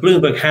that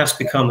Bloomberg has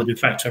become the de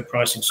facto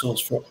pricing source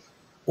for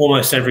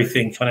almost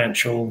everything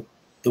financial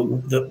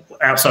that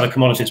outside of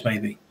commodities,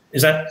 maybe.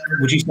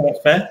 Would you say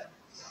that's fair?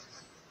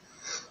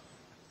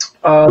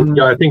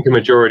 Yeah, I think a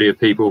majority of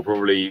people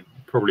probably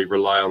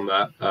rely on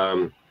that.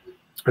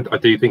 I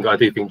do think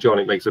John,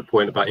 it makes a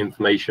point about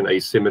information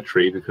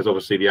asymmetry, because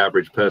obviously the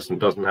average person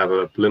doesn't have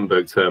a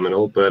Bloomberg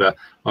terminal, but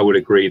I would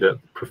agree that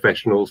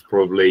professionals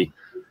probably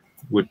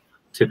would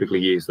typically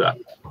use that.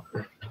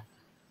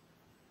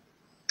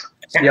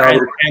 Yeah,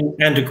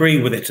 and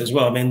agree with it as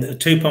well. I mean, the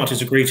two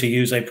parties agree to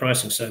use a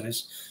pricing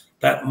service.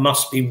 That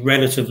must be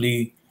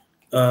relatively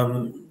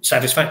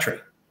satisfactory.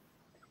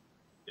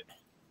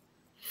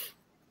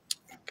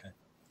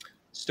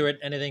 Stuart,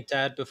 anything to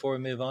add before we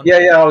move on? Yeah,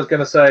 I was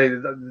going to say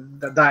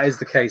that is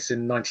the case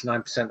in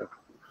 99% of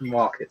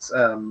markets.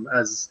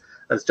 As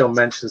John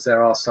mentions,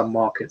 there are some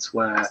markets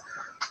where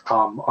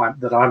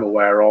that I'm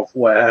aware of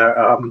where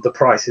the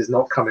price is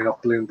not coming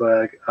off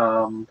Bloomberg.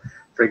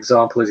 For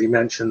example, as he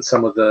mentioned,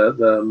 some of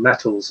the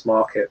metals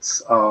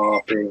markets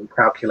are being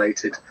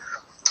calculated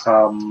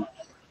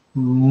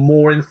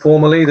more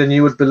informally than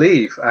you would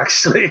believe,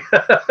 actually.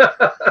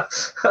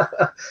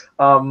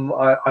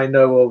 I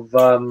know of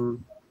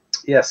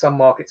some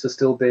markets are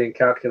still being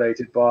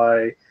calculated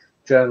by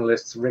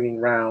journalists ringing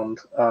round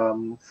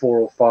 4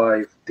 or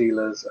 5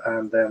 dealers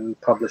and then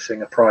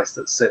publishing a price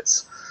that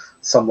sits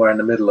somewhere in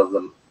the middle of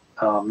them.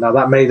 Now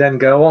that may then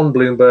go on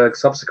Bloomberg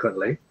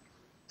subsequently,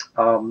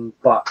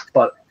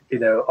 but you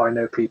know, I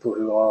know people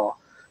who are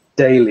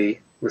daily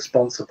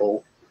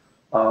responsible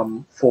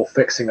for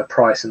fixing a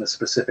price in a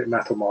specific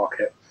metal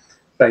market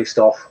based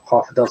off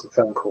half a dozen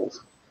phone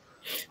calls.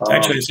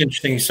 Actually, it's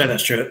interesting you say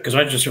that, Stuart, because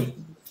I just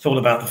thought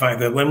about the fact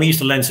that when we used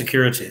to lend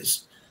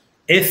securities,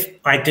 if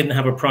I didn't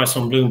have a price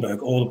on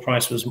Bloomberg or the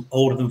price was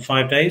older than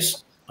 5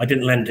 days, I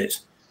didn't lend it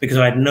because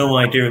I had no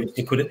idea of its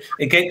liquidity.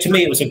 To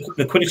me, it was a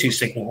liquidity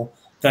signal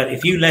that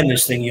if you lend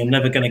this thing, you're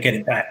never going to get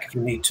it back if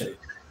you need to.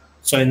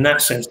 So in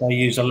that sense, I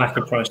use a lack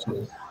of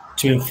pricing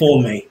to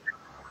inform me.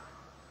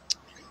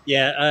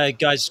 Yeah,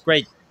 guys,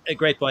 a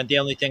great point. The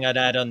only thing I'd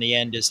add on the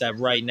end is that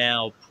right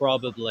now,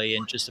 probably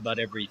in just about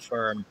every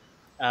firm,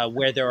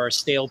 where there are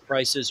stale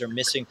prices or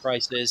missing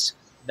prices,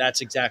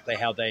 that's exactly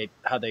how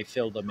they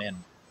fill them in,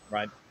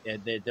 right?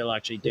 They'll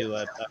actually do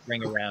a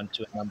ring around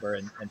to a number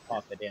and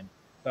pop it in.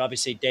 But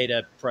obviously,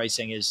 data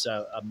pricing is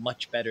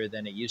much better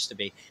than it used to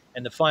be.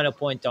 And the final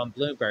point on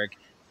Bloomberg,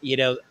 you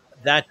know,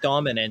 that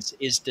dominance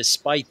is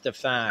despite the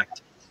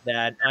fact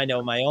that I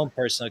know my own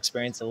personal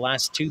experience, the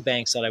last 2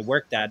 banks that I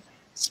worked at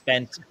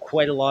spent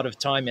quite a lot of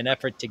time and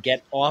effort to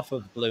get off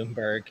of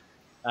Bloomberg.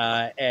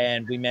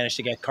 And we managed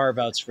to get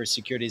carve-outs for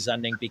securities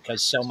lending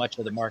because so much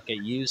of the market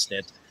used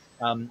it.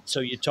 So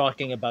you're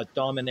talking about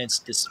dominance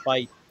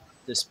despite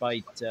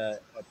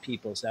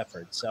people's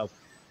efforts. So,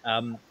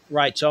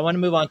 right. So I want to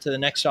move on to the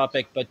next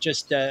topic, but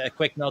just a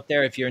quick note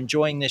there. If you're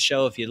enjoying this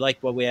show, if you like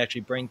what we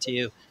actually bring to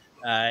you,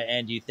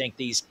 and you think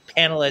these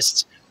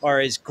panelists are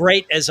as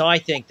great as I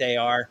think they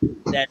are,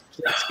 then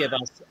please give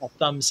us a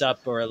thumbs up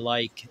or a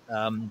like,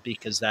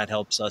 because that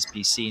helps us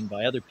be seen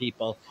by other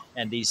people,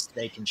 and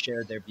they can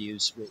share their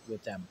views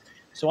with them.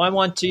 So I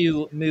want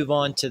to move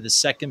on to the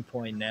second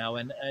point now.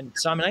 And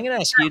Simon, I'm going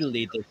to ask you to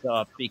lead this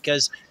off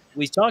because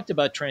we talked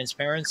about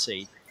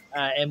transparency,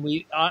 and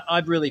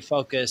I've really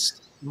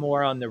focused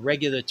more on the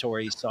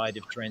regulatory side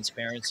of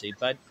transparency,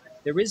 but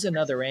there is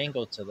another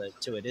angle to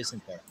it,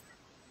 isn't there?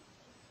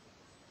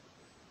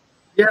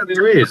 Yeah,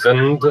 there is,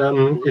 and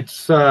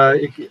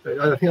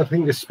I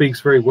think this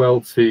speaks very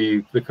well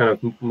to the kind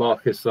of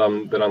markets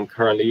that I'm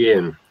currently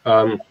in.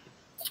 I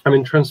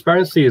mean,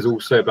 transparency is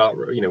also about,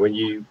 you know, when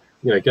you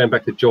going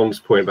back to John's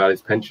point about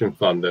his pension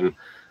fund and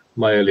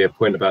my earlier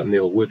point about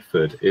Neil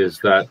Woodford, is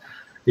that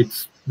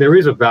there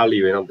is a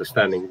value in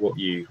understanding what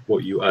you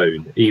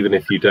own, even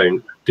if you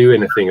don't do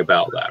anything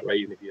about that, right?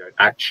 Even if you don't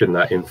action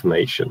that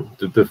information,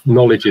 the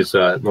knowledge is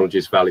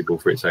valuable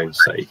for its own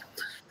sake.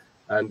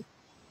 And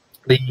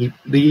the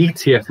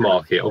ETF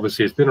market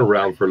obviously has been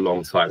around for a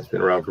long time. It's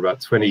been around for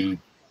about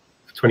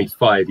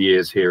 25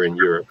 years here in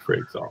Europe, for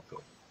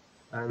example.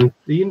 And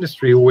the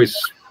industry always,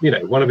 you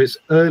know, one of its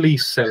early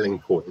selling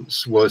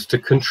points was to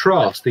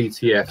contrast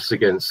ETFs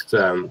against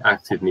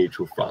active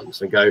mutual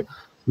funds and go,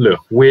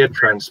 look, we're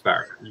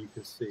transparent. You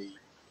can see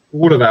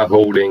all of our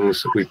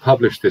holdings. We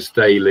publish this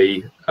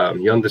daily.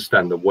 You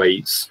understand the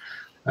weights.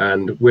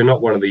 And we're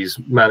not one of these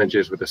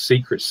managers with a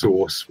secret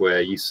sauce where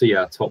you see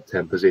our top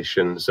 10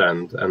 positions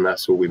and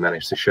that's all we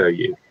manage to show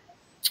you.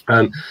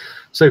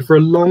 So for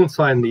a long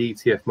time, the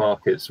ETF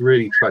markets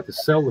really tried to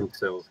sell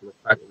themselves on the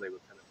fact that they were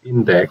kind of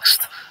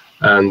indexed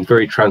and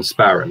very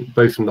transparent,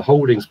 both from the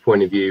holdings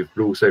point of view,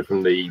 but also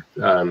from the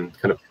kind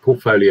of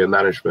portfolio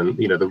management,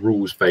 you know, the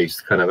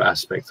rules-based kind of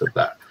aspect of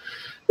that.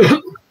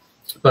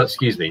 But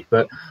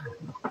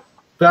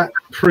that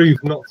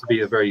proved not to be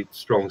a very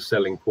strong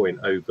selling point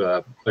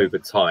over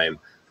time.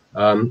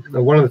 And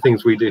one of the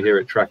things we do here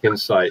at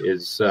Trackinsight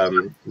is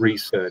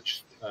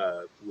research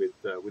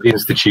with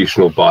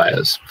institutional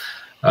buyers.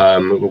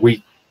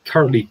 We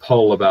currently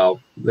poll about,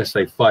 let's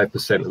say,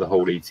 5% of the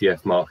whole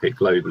ETF market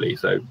globally,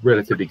 so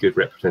relatively good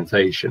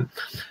representation.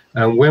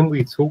 And when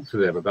we talk to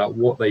them about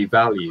what they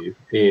value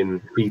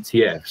in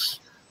ETFs,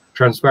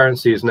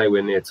 transparency is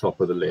nowhere near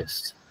top of the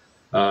list.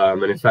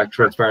 And in fact,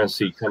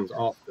 transparency comes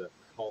after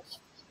cost,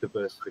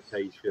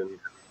 diversification,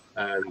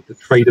 and the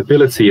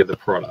tradability of the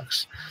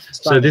products.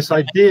 So this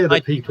idea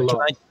that people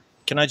are...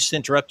 Can I just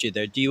interrupt you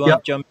there? Do you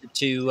want to jump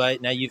to,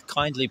 now you've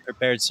kindly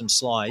prepared some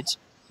slides,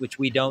 which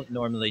we don't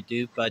normally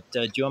do, but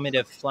do you want me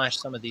to flash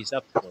some of these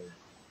up for you?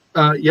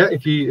 Yeah,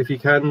 if you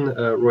can,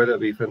 Roy, that'd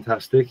be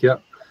fantastic. Yeah.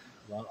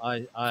 Well,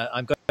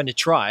 I'm going to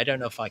try. I don't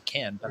know if I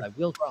can, but I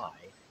will try.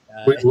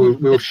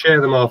 We'll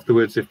share them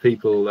afterwards if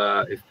people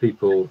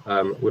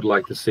would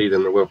like to see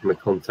them. They're welcome to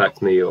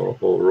contact me or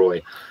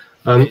Roy.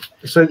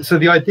 So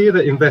the idea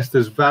that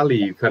investors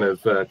value kind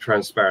of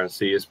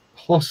transparency is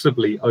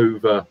possibly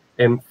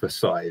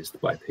overemphasized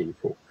by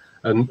people,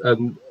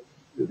 and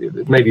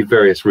maybe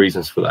various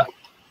reasons for that.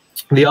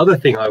 The other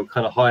thing I would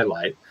kind of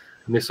highlight,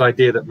 and this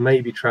idea that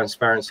maybe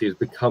transparency is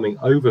becoming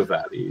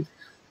overvalued,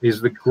 is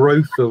the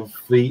growth of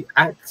the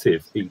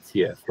active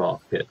ETF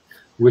market,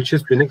 which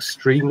has been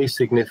extremely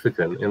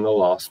significant in the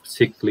last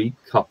particularly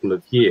couple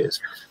of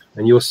years.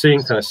 And you're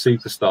seeing kind of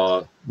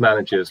superstar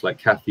managers like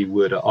Cathie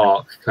Wood at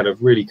ARK kind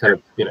of really kind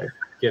of, you know,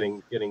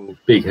 getting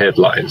big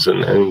headlines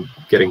and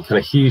getting kind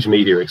of huge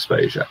media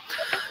exposure.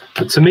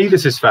 But to me,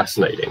 this is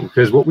fascinating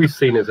because what we've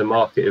seen is a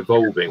market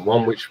evolving,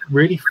 one which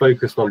really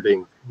focused on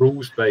being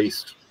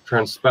rules-based,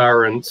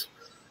 transparent,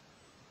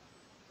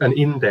 and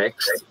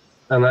indexed,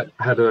 and that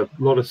had a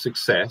lot of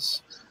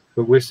success.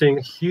 But we're seeing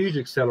a huge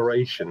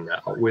acceleration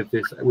now with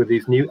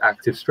these new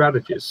active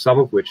strategies, some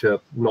of which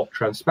are not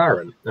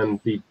transparent. And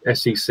the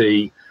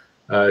SEC,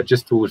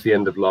 just towards the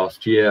end of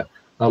last year,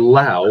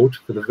 allowed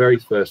for the very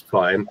first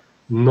time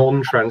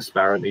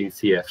non-transparent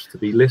ETFs to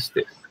be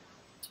listed.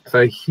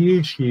 So a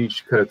huge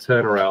kind of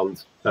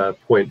turnaround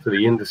point for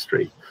the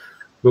industry.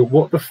 But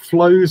what the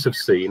flows have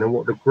seen and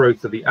what the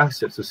growth of the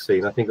assets have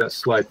seen, I think that's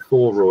slide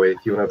 4, Roy,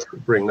 if you want to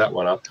bring that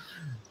one up.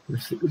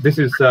 This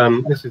is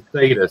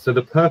data. So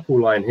the purple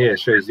line here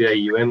shows the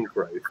AUM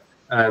growth,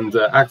 and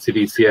active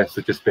ETFs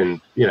have just been,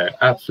 you know,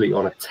 absolutely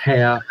on a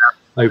tear,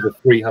 over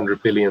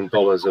 $300 billion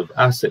of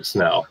assets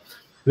now.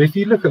 But if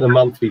you look at the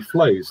monthly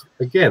flows,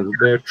 again,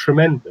 they're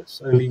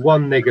tremendous. Only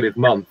one negative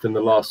month in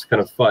the last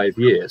kind of 5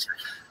 years.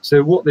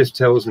 So what this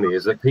tells me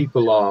is that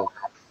people are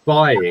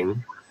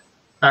buying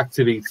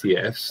active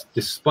ETFs,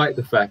 despite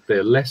the fact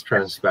they're less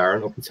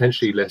transparent or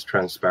potentially less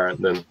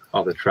transparent than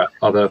other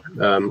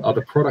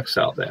products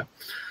out there.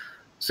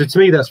 So to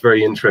me, that's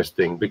very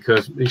interesting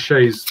because it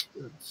shows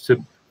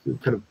to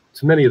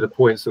many of the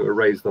points that were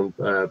raised on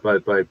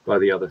by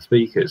the other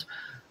speakers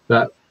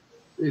that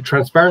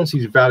transparency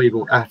is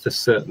valuable at a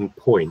certain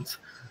point,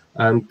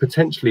 and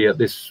potentially at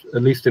least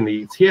in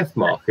the ETF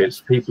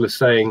markets, people are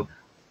saying,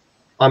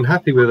 I'm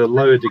happy with a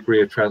lower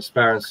degree of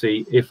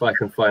transparency if I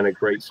can find a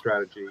great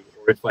strategy,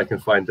 or if I can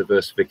find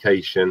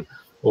diversification,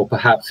 or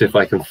perhaps if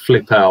I can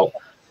flip out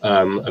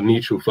a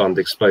mutual fund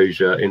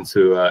exposure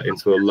into a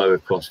lower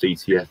cost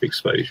ETF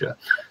exposure.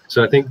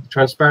 So I think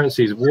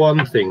transparency is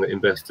one thing that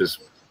investors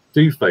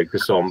do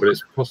focus on, but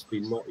it's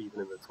possibly not even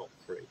in the top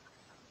 3.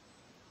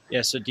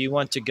 Yeah. So do you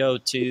want to go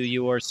to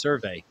your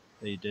survey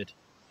that you did?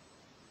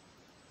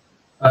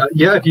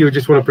 Yeah, if you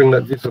just want to bring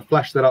that, just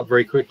flash that up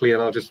very quickly,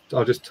 and I'll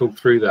just talk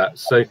through that.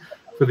 So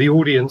for the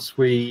audience,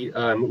 we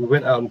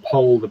went out and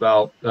polled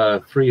about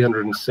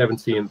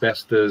 370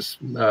 investors,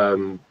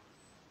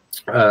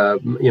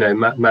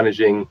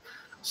 managing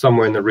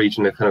somewhere in the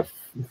region of kind of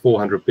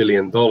 $400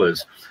 billion,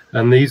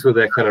 and these were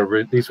their kind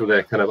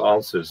of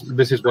answers.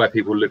 This is why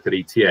people look at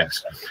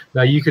ETFs.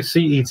 Now you could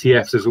see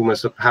ETFs as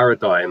almost a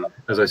paradigm,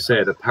 as I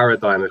said, a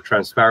paradigm of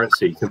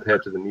transparency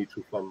compared to the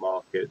mutual fund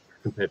market,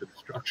 compared to the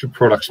structured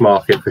products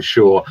market for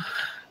sure.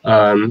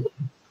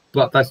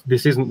 But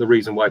this isn't the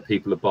reason why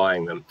people are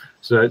buying them.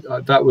 So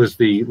that was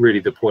really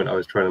the point I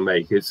was trying to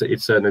make.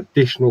 It's an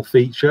additional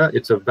feature.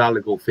 It's a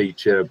valuable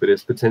feature, but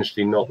it's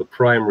potentially not the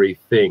primary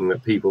thing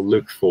that people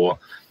look for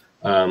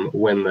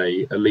when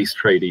they at least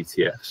trade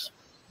ETFs.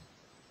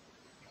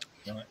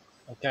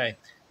 Okay.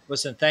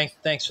 Listen,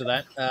 thanks for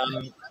that.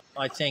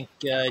 I think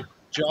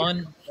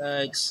John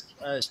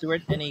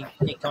Stewart, any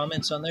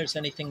comments on there? Is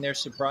anything there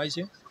surprise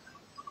you?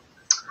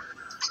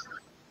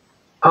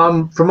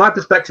 From my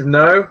perspective,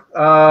 no.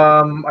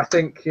 I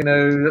think, you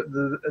know,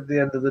 at the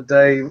end of the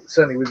day,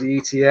 certainly with the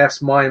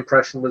ETFs, my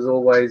impression was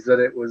always that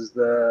it was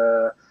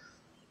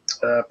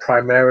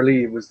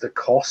primarily it was the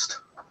cost,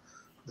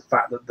 the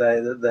fact that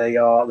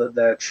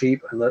they're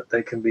cheap and that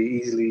they can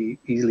be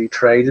easily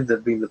traded.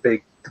 That being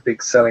the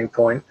big selling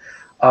point.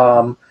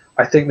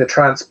 I think the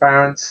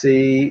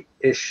transparency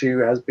issue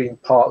has been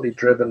partly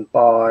driven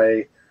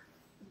by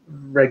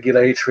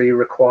regulatory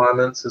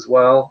requirements as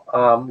well.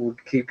 We'll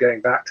keep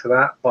going back to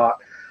that, but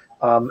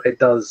it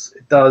does.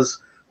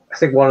 I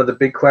think one of the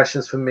big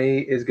questions for me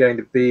is going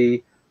to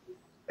be: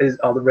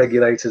 are the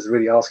regulators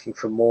really asking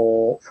for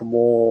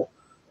more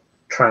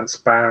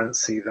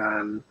transparency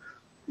than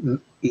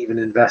even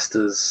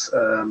investors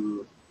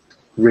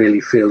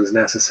really feel is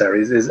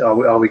necessary?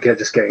 Are we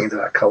just getting into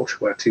that culture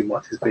where too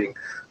much is being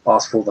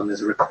asked for than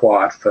is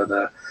required for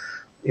the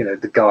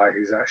guy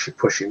who's actually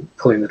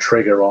pulling the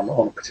trigger on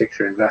a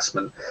particular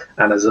investment,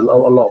 and as a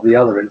lot of the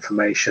other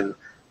information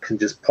can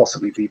just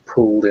possibly be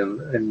pooled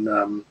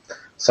in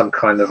some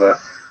kind of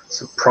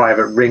some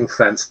private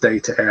ring-fence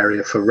data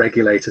area for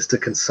regulators to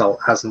consult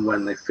as and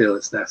when they feel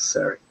it's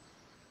necessary.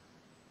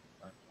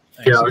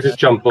 Yeah, I'll just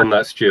jump on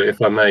that, Stuart,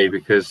 if I may,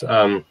 because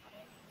one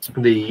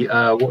of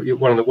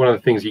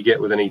the things you get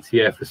with an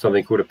ETF is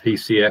something called a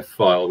PCF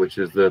file, which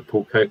is the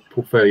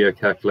portfolio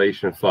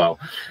calculation file.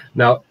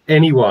 Now,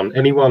 anyone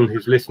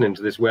who's listening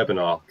to this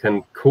webinar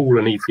can call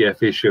an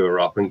ETF issuer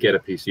up and get a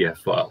PCF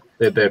file.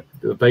 They're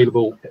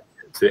available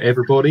to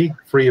everybody,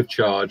 free of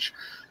charge,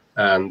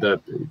 and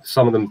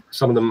some of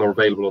them are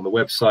available on the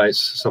websites.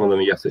 Some of them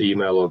you have to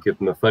email or give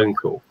them a phone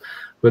call.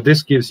 But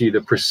this gives you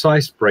the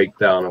precise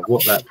breakdown of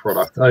what that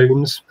product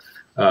owns,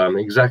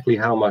 exactly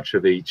how much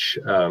of each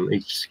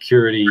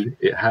security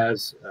it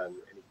has.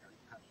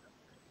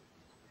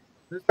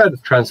 It's about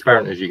as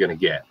transparent as you're going to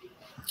get.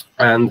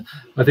 And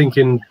I think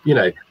in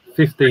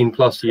 15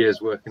 plus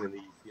years working in the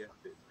ETF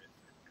business,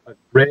 I've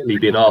rarely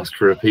been asked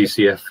for a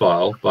PCF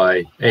file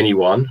by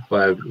anyone,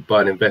 by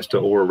an investor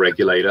or a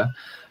regulator.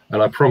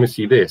 And I promise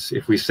you this: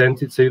 if we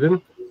sent it to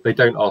them, they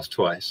don't ask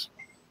twice.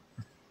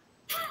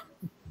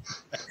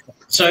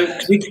 So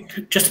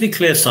just to be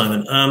clear,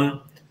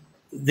 Simon,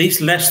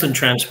 these less than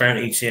transparent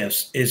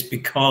ETFs is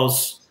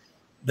because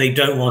they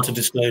don't want to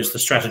disclose the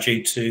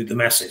strategy to the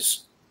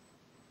masses.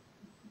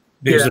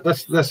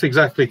 Because that's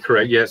exactly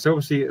correct. Yeah, so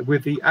obviously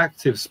with the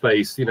active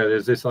space,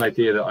 there's this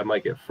idea that I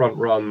might get front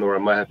run, or I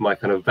might have my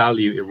kind of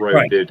value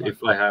eroded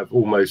if I have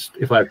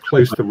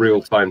close to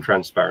real-time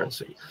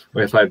transparency,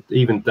 or if I have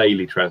even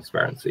daily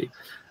transparency.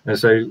 And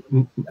so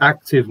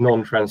active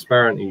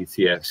non-transparent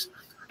ETFs,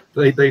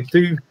 they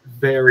do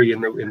vary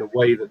in the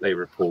way that they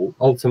report.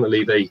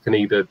 Ultimately, they can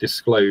either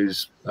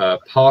disclose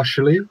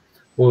partially,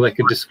 or they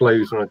can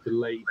disclose on a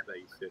delayed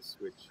basis,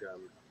 which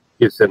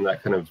gives them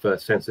that kind of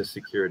sense of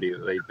security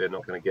that they're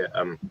not going to get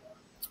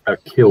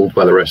killed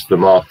by the rest of the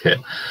market.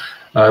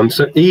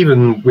 So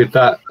even with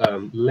that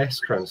less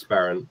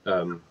transparent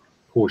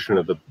portion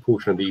of the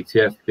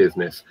ETF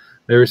business,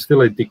 there is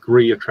still a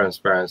degree of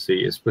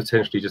transparency. It's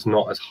potentially just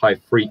not as high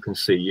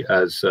frequency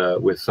as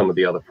with some of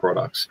the other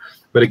products.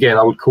 But again,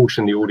 I would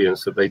caution the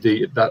audience that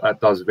that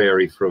does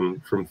vary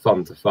from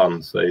fund to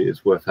fund. So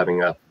it's worth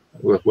having a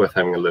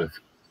look.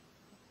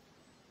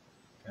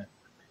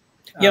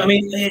 Yeah, I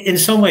mean, in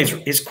some ways,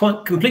 it's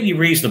quite completely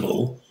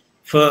reasonable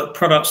for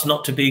products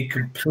not to be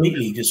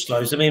completely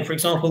disclosed. I mean, for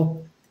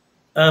example,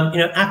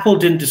 Apple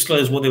didn't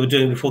disclose what they were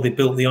doing before they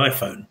built the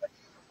iPhone.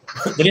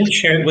 They didn't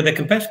share it with their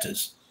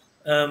competitors.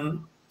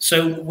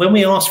 So when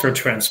we ask for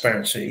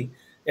transparency,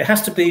 it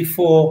has to be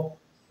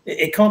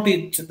it can't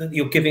be that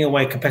you're giving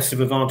away a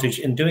competitive advantage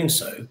in doing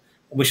so,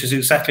 which is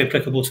exactly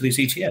applicable to these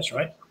ETFs,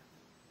 right?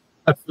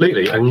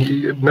 Absolutely.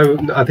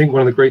 And I think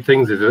one of the great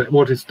things is that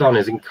what it's done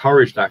is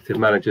encouraged active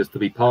managers to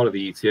be part of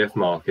the ETF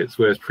markets,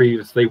 whereas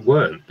previously they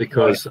weren't,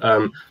 because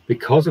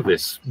of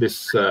this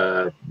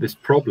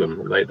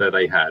problem that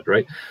they had,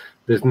 right?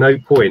 There's no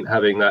point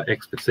having that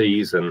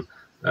expertise and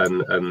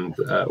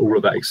all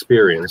of that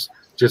experience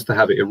just to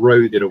have it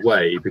eroded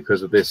away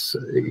because of this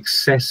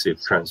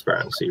excessive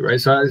transparency,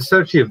 right? So it's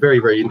actually a very,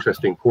 very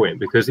interesting point,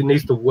 because it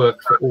needs to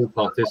work for all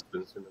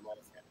participants in the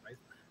market, right?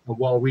 And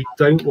while we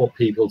don't want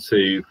people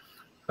to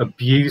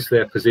abuse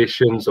their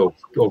positions or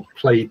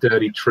play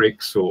dirty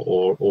tricks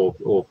or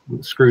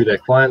screw their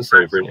clients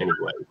over in any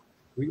way,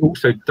 we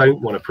also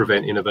don't want to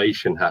prevent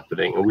innovation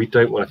happening, and we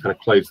don't want to kind of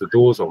close the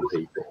doors on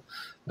people.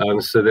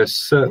 So there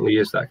certainly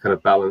is that kind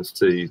of balance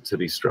to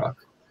be struck.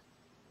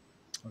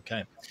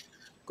 Okay,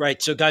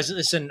 great. So guys,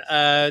 listen,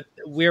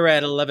 we're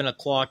at 11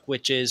 o'clock,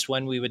 which is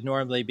when we would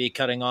normally be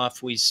cutting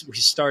off. We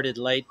started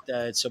late,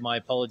 so my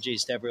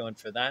apologies to everyone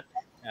for that,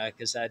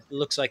 because that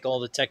looks like all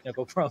the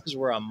technical problems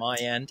were on my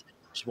end,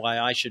 which is why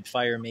I should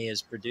fire me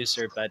as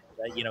producer, but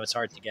it's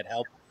hard to get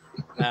help.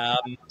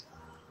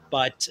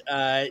 But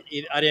I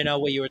don't know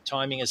what your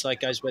timing is like,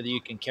 guys, whether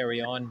you can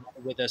carry on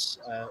with us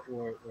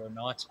or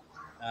not.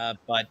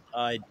 But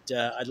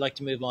I'd like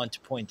to move on to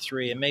point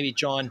 3. And maybe,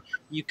 John,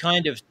 you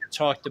kind of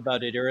talked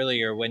about it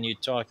earlier when you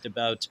talked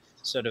about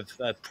sort of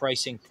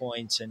pricing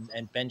points and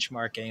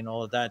benchmarking and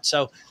all of that.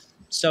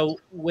 So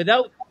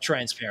without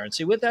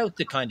transparency, without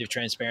the kind of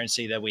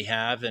transparency that we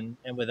have, and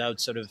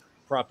without sort of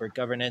proper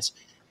governance,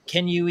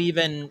 can you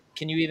even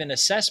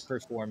assess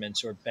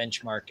performance or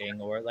benchmarking,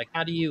 or like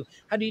how do you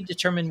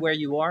determine where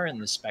you are in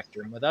the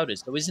spectrum without it?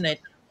 So isn't it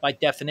by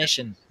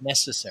definition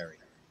necessary?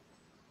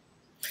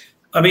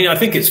 I mean, I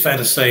think it's fair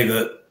to say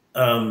that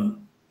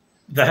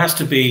there has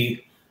to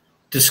be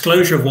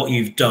disclosure of what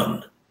you've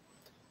done.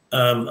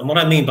 And what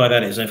I mean by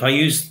that is, if I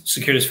use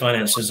securities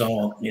finance as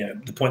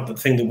the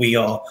thing that we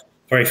are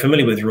very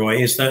familiar with, Roy,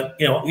 is that,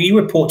 you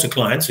report to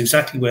clients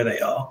exactly where they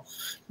are.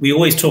 We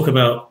always talk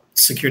about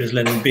securities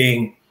lending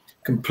being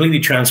completely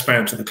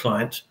transparent to the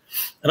client.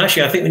 And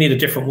actually, I think we need a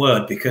different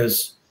word,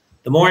 because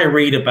the more I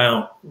read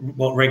about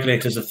what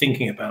regulators are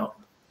thinking about,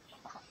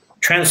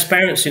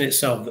 transparency in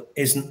itself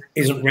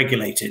isn't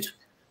regulated.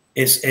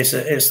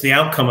 It's the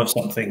outcome of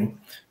something,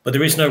 but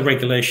there is no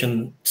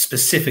regulation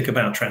specific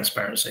about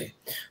transparency.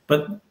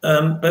 But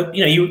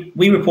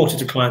we reported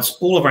to clients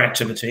all of our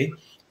activity,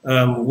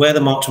 where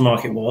the mark to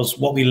market was,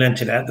 what we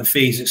lent it at, the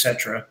fees,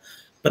 etc.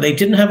 But they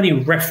didn't have any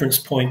reference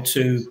point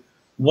to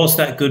was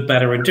that good,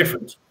 bad, or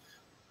indifferent.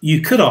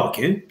 You could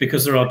argue,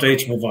 because there are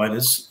data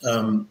providers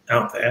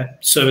out there,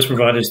 service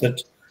providers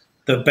that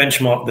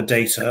benchmark the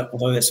data,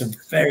 although that's a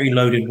very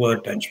loaded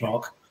word,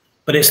 benchmark,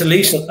 but it's at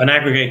least an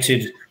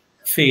aggregated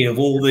fee of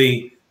all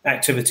the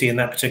activity in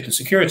that particular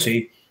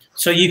security.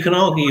 So you can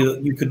argue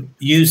that you could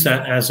use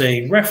that as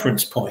a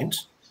reference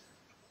point.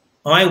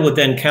 I would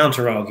then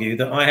counter argue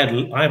that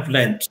I've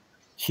lent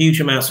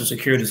huge amounts of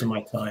securities in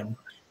my time,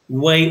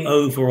 way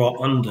over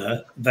or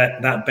under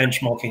that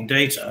benchmarking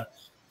data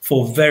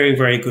for very,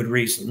 very good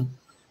reason,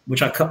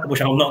 which I'm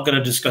not going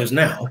to disclose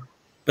now.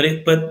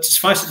 But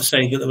suffice it to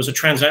say that there was a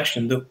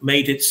transaction that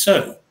made it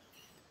so,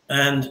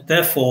 and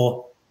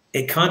therefore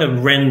it kind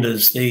of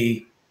renders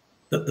the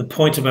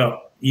point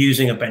about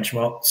using a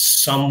benchmark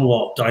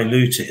somewhat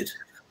diluted.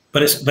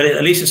 But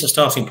at least it's a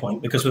starting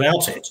point, because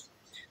without it,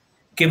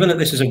 given that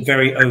this is a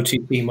very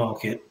OTC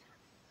market,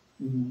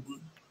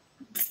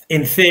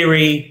 in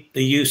theory,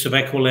 the use of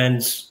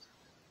Equilens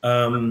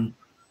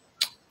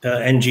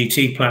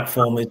NGT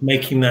platform is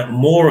making that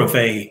more of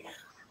a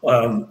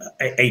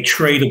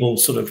tradable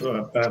sort of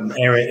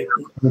area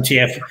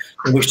ETF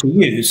in which to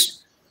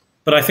use.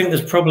 But I think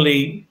there's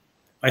probably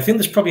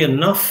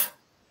enough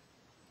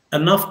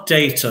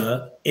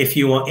data, if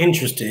you are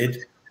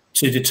interested,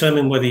 to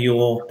determine whether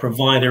your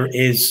provider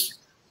is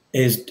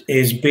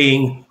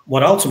being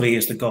what ultimately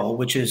is the goal,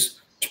 which is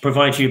to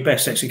provide you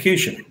best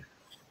execution.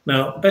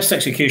 Now, best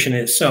execution in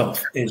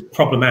itself is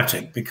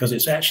problematic because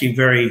it's actually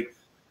very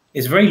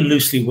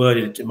loosely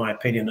worded, in my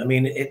opinion. I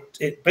mean,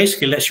 it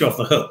basically lets you off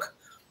the hook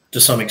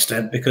to some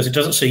extent, because it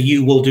doesn't say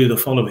you will do the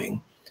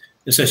following.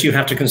 It says you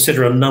have to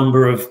consider a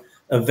number of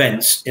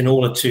events in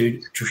order to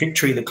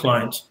treat the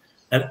client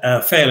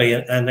fairly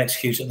and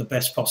execute at the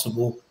best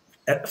possible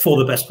for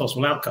the best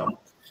possible outcome.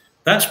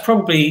 That's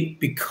probably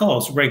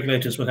because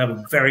regulators would have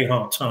a very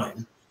hard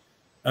time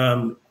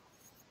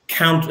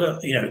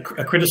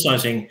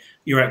criticizing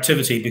your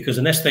activity, because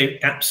unless they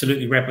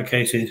absolutely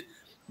replicated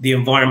the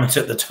environment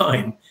at the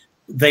time,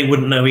 they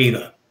wouldn't know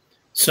either.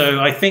 So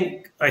I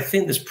think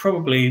there's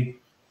probably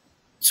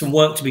some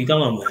work to be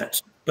done on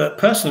that. But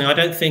personally, I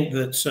don't think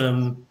there's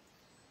a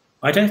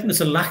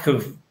lack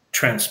of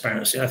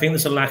transparency. I think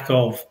there's a lack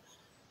of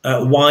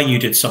why you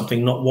did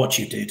something, not what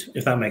you did,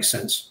 if that makes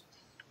sense.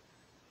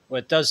 Well,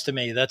 it does to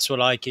me. That's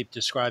what I keep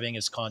describing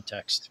as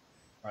context,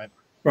 right?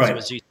 Right. So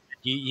as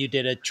you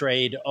did a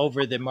trade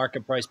over the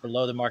market price,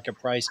 below the market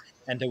price,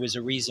 and there was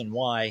a reason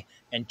why,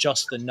 and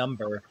just the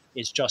number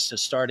is just a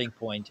starting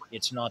point.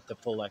 It's not the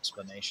full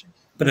explanation.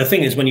 But the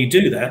thing is, when you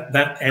do that,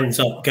 that ends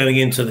up going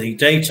into the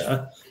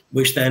data,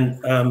 which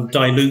then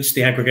dilutes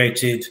the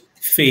aggregated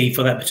fee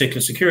for that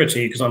particular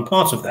security, because I'm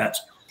part of that.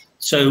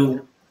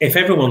 So if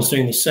everyone's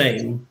doing the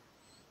same,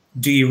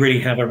 do you really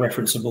have a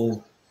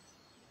referenceable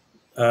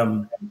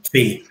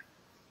fee?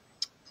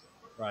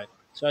 Right.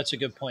 So that's a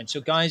good point. So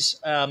guys,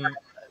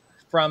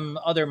 from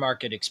other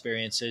market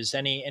experiences,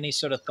 any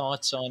sort of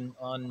thoughts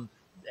on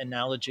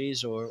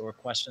analogies or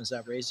questions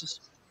that raises?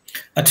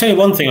 I'll tell you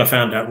one thing I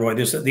found out, Roy,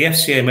 is that the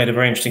FCA made a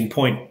very interesting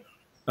point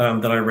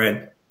that I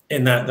read,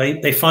 in that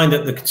they find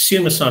that the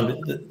consumer side,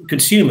 the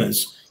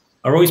consumers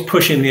are always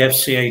pushing the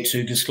FCA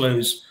to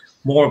disclose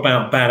more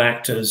about bad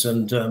actors,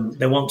 and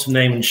they want to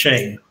name and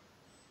shame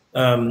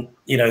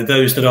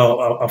those that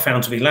are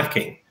found to be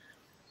lacking.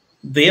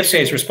 The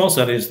FCA's response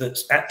to that is that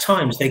at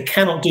times they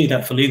cannot do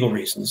that for legal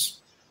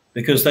reasons,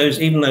 because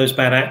even those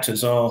bad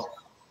actors are,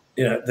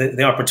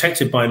 they are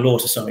protected by law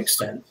to some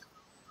extent.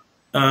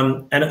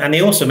 And they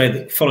also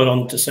followed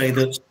on to say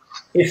that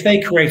if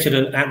they created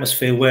an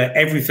atmosphere where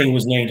everything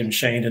was named and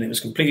shamed and it was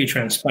completely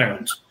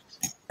transparent,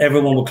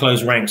 everyone will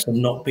close ranks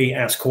and not be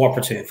as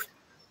cooperative.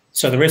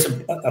 So there is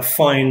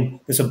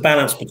there's a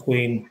balance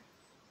between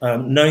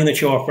knowing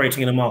that you're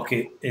operating in a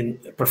market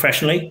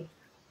professionally,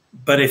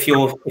 but if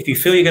you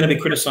feel you're going to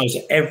be criticized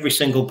at every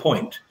single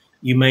point,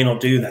 you may not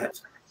do that.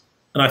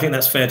 And I think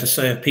that's fair to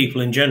say of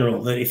people in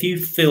general, that if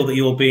you feel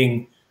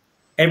that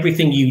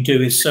everything you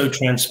do is so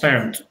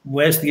transparent,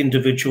 where's the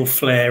individual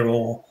flair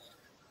or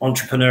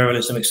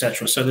entrepreneurialism,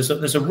 etc.? So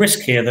there's a risk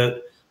here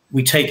that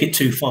we take it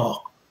too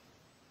far.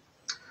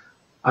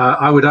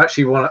 I would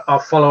actually I'll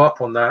follow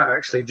up on that,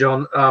 actually,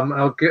 John.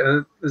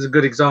 There's a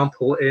good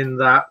example in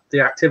that the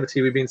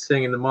activity we've been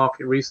seeing in the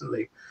market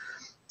recently,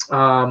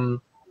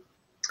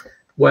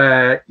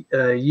 where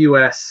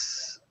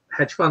US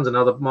hedge funds and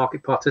other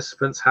market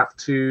participants have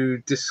to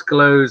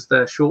disclose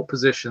their short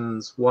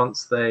positions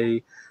once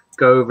they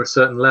go over a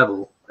certain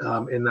level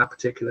in that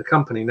particular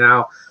company.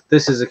 Now,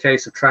 this is a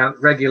case of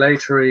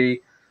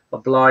regulatory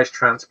obliged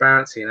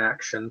transparency in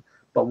action,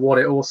 but what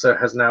it also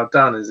has now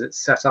done is it's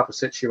set up a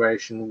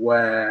situation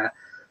where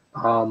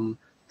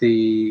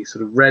the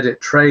sort of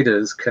Reddit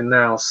traders can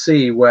now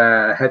see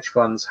where hedge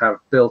funds have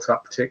built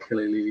up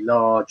particularly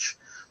large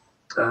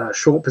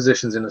short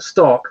positions in a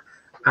stock,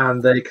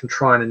 and they can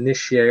try and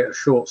initiate a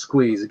short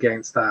squeeze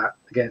against that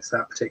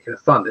particular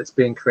fund. It's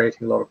been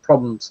creating a lot of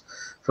problems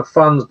for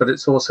funds, but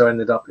it's also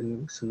ended up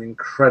in some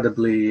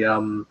incredibly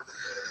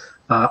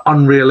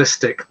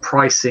unrealistic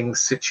pricing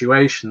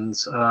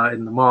situations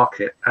in the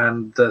market.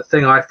 And the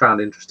thing I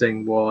found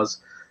interesting was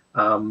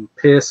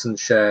Pearson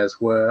shares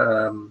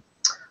were a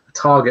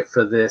target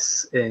for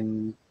this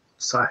in,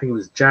 so I think it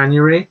was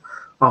January.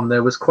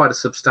 There was quite a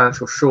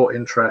substantial short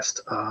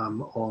interest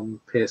on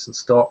Pearson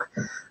stock.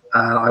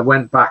 I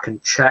went back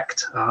and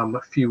checked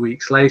a few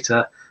weeks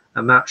later,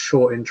 and that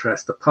short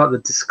interest,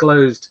 the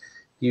disclosed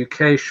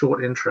UK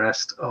short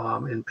interest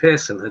in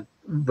Pearson had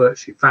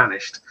virtually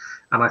vanished.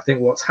 And I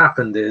think what's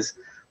happened is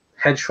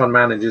hedge fund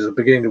managers are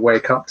beginning to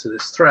wake up to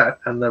this threat,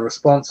 and their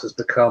response has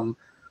become,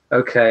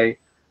 okay,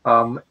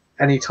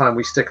 anytime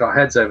we stick our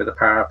heads over the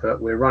parapet,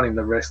 we're running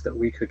the risk that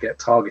we could get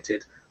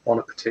targeted on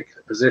a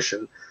particular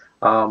position.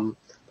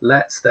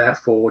 Let's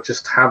therefore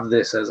just have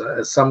this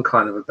as some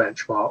kind of a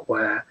benchmark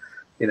where,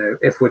 you know,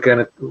 if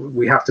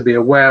we have to be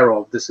aware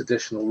of this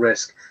additional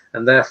risk,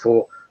 and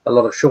therefore a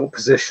lot of short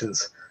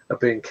positions are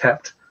being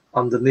kept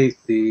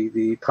underneath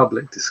the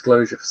public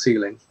disclosure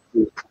ceiling.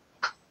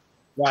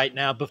 Right.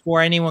 Now,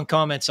 before anyone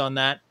comments on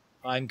that,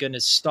 I'm going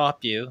to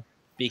stop you,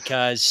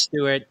 because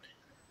Stuart,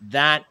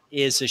 that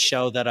is a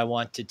show that I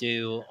want to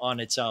do on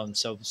its own.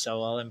 So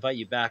I'll invite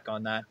you back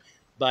on that.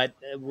 But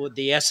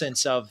the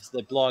essence of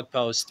the blog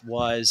post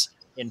was,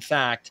 in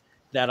fact,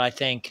 that I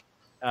think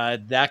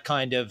that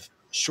kind of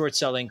short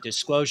selling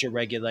disclosure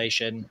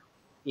regulation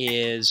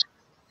is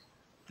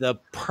the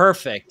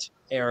perfect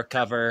air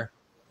cover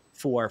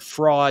for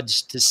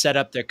frauds to set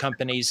up their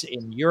companies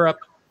in Europe,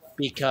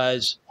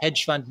 because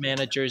hedge fund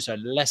managers are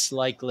less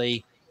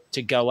likely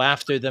to go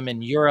after them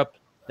in Europe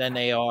than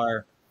they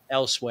are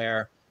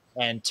elsewhere.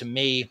 And to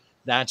me,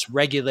 that's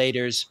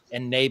regulators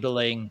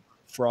enabling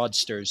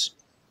fraudsters.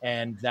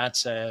 And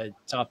that's a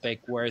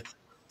topic worth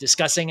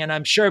discussing. And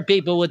I'm sure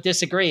people would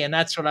disagree, and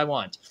that's what I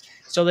want.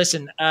 So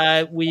listen,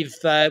 we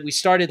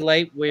started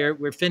late.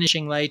 We're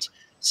finishing late.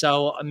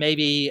 So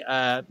maybe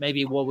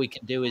what we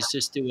can do is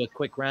just do a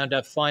quick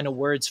roundup, final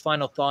words,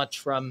 final thoughts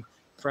from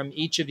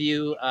each of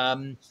you.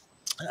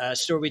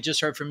 Stuart, we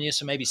just heard from you,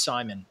 so maybe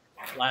Simon,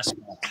 last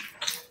one.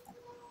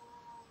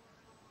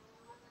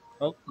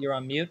 Oh, you're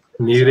on mute.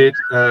 Muted.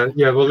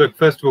 Yeah, well, look,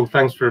 first of all,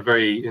 thanks for a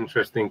very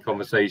interesting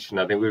conversation.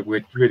 I think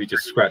we're really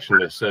just scratching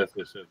the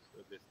surface of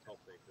this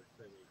topic. There's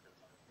so many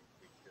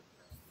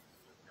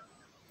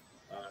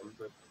things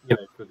but, you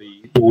know, for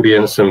the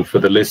audience and for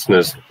the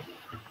listeners,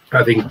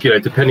 I think, you know,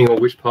 depending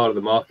on which part of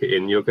the market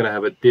you're going to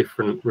have a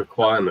different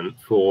requirement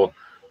for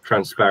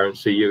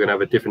transparency. You're going to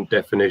have a different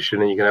definition,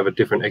 and you're going to have a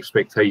different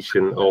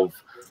expectation of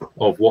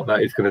what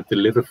that is going to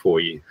deliver for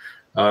you.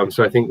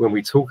 So I think when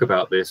we talk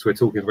about this, we're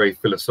talking very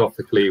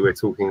philosophically. We're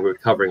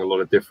covering a lot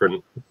of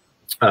different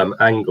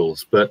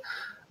angles. But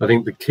I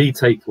think the key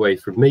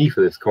takeaway for me for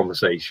this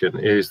conversation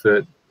is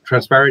that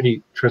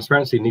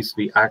transparency needs to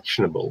be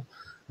actionable.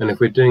 And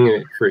if we're doing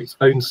it for its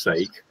own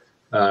sake,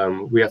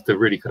 we have to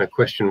really kind of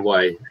question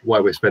why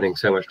we're spending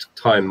so much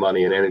time,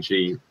 money, and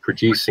energy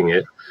producing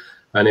it.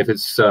 And if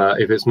it's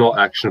not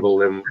actionable,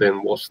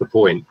 then what's the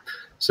point?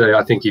 So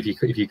I think if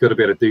you've got to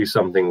be able to do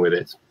something with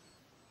it.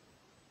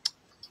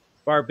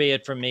 Far be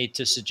it from me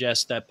to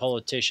suggest that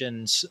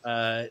politicians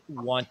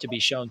want to be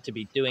shown to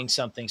be doing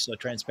something. So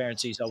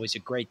transparency is always a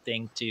great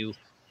thing to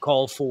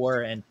call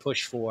for and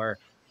push for.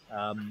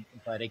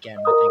 But again,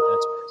 I think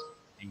that's...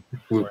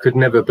 We could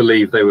never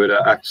believe they would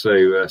act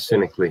so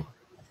cynically.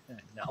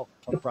 No,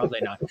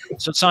 probably not.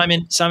 So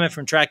Simon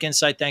from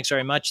Trackinsight, thanks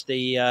very much.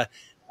 The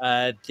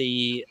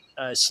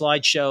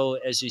slideshow,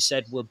 as you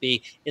said,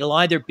 it'll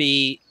either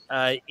be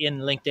in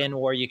LinkedIn,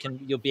 or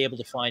you'll be able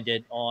to find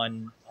it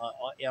on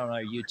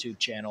our YouTube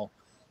channel,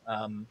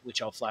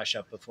 which I'll flash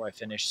up before I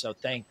finish. So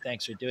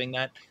thanks for doing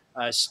that.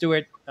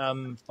 Stuart,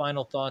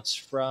 final thoughts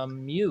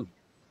from you.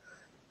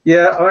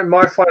 Yeah,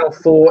 my final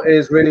thought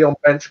is really on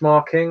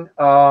benchmarking.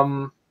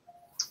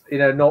 You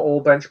know, not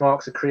all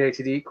benchmarks are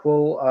created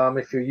equal.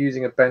 If you're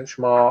using a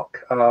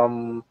benchmark,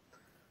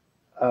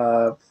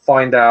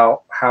 find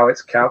out how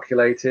it's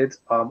calculated.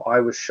 I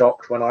was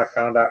shocked when I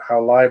found out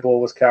how LIBOR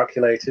was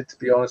calculated, to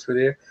be honest with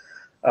you.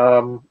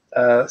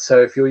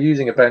 So if you're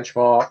using a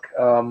benchmark,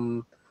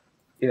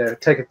 you know,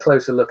 take a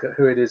closer look at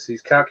who it is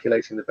who's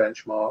calculating the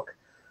benchmark,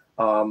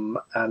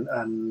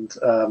 and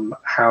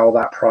how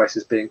that price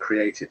is being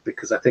created.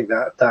 Because I think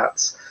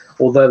that's,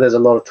 although there's a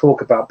lot of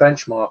talk about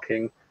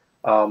benchmarking,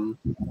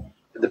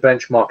 the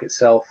benchmark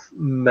itself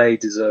may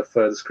deserve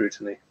further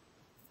scrutiny.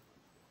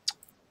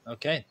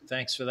 Okay,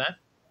 thanks for that.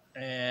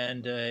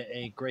 And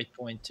a great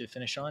point to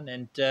finish on.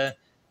 And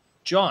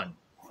John,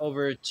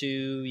 over to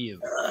you.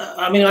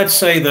 I mean, I'd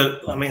say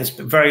that, it's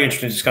a very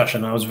interesting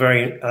discussion. I was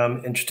very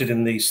interested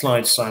in the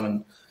slides,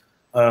 Simon,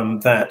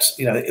 that,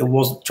 you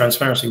know,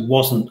 transparency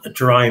wasn't a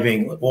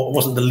driving, or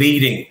wasn't the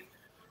leading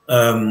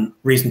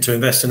reason to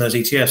invest in those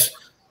ETFs.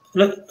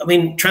 Look, I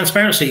mean,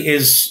 transparency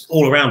is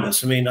all around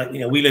us. I mean,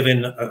 we live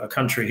in a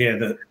country here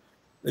that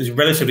is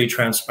relatively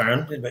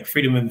transparent. The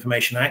Freedom of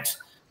Information Act.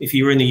 If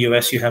you were in the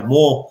US, you have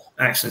more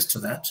access to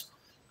that.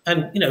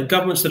 And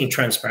governments that are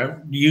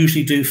transparent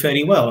usually do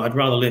fairly well. I'd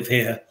rather live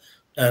here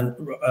and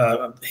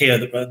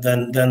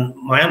than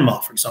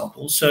Myanmar, for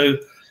example. So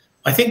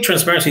I think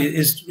transparency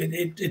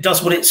it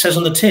does what it says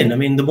on the tin. I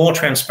mean, the more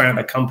transparent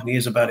a company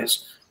is about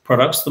its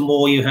products, the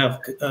more you have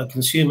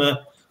consumer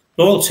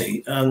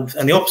loyalty. And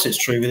the opposite is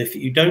true. If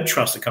you don't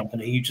trust a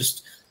company,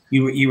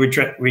 you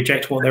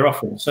reject what they're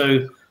offering.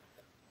 So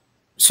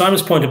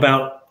Simon's point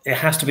about it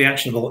has to be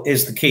actionable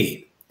is the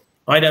key.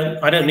 I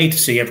don't need to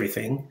see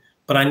everything,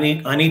 but I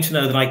need to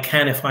know that I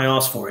can if I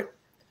ask for it,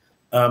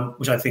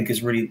 which I think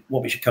is really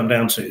what we should come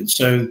down to.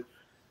 So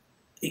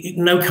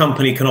no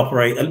company can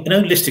operate, no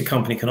listed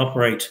company can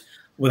operate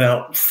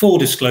without full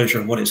disclosure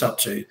of what it's up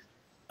to,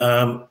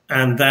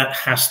 and that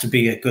has to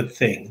be a good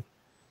thing.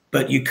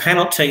 But you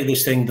cannot take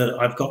this thing that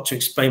I've got to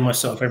explain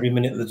myself every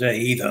minute of the day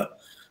either,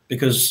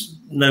 because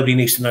nobody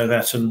needs to know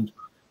that, and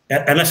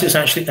unless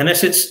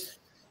it's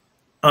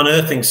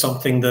unearthing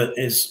something that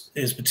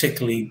is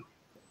particularly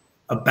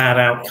a bad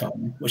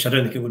outcome, which I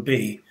don't think it would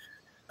be,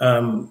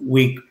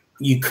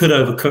 you could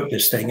overcook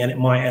this thing and it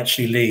might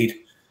actually lead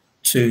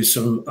to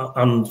some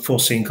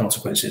unforeseen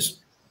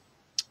consequences.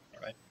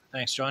 All right.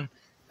 Thanks, John.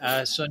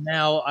 So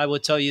now I will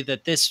tell you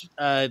that this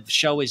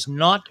show is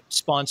not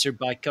sponsored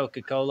by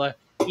Coca-Cola,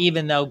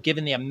 even though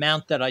given the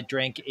amount that I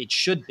drink, it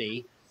should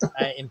be.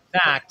 In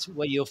fact,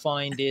 what you'll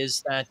find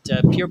is that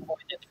Pierpoint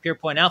and the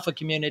Pierpoint Alpha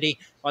community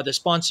are the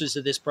sponsors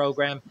of this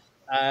program.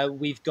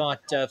 We've got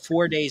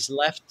 4 days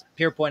left.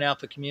 Pierpoint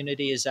Alpha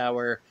community is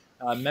our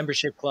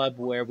membership club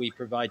where we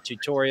provide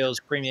tutorials,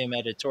 premium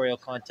editorial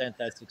content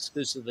that's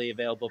exclusively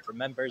available for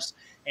members,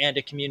 and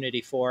a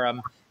community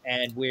forum.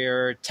 And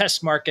we're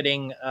test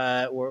marketing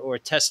or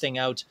testing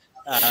out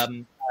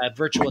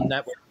virtual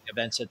networking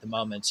events at the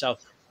moment. So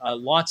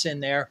lots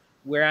in there.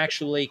 We're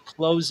actually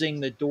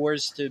closing the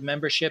doors to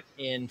membership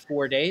in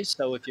 4 days.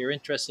 So if you're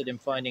interested in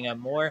finding out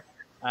more,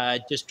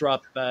 just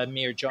drop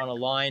me or John a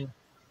line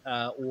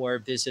or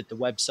visit the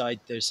website.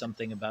 There's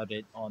something about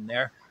it on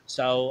there.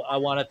 So I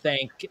want to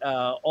thank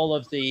all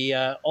of the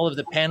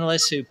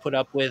panelists who put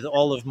up with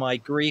all of my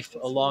grief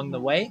along the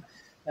way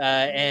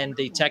and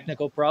the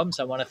technical problems.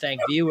 I want to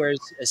thank viewers,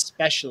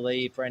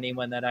 especially for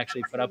anyone that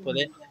actually put up with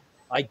it.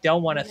 I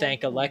don't want to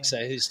thank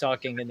Alexa, who's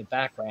talking in the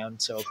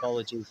background, so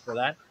apologies for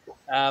that.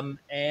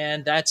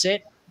 And that's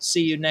it.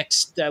 See you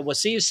next. We'll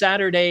see you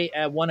Saturday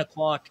at 1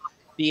 o'clock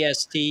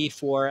BST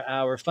for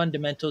our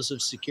Fundamentals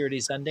of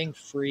Securities Lending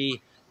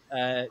free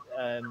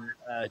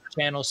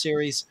channel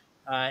series.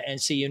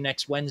 And see you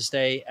next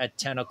Wednesday at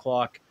 10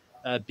 o'clock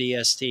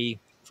BST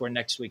for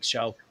next week's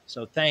show.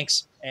 So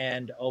thanks,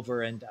 and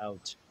over and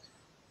out.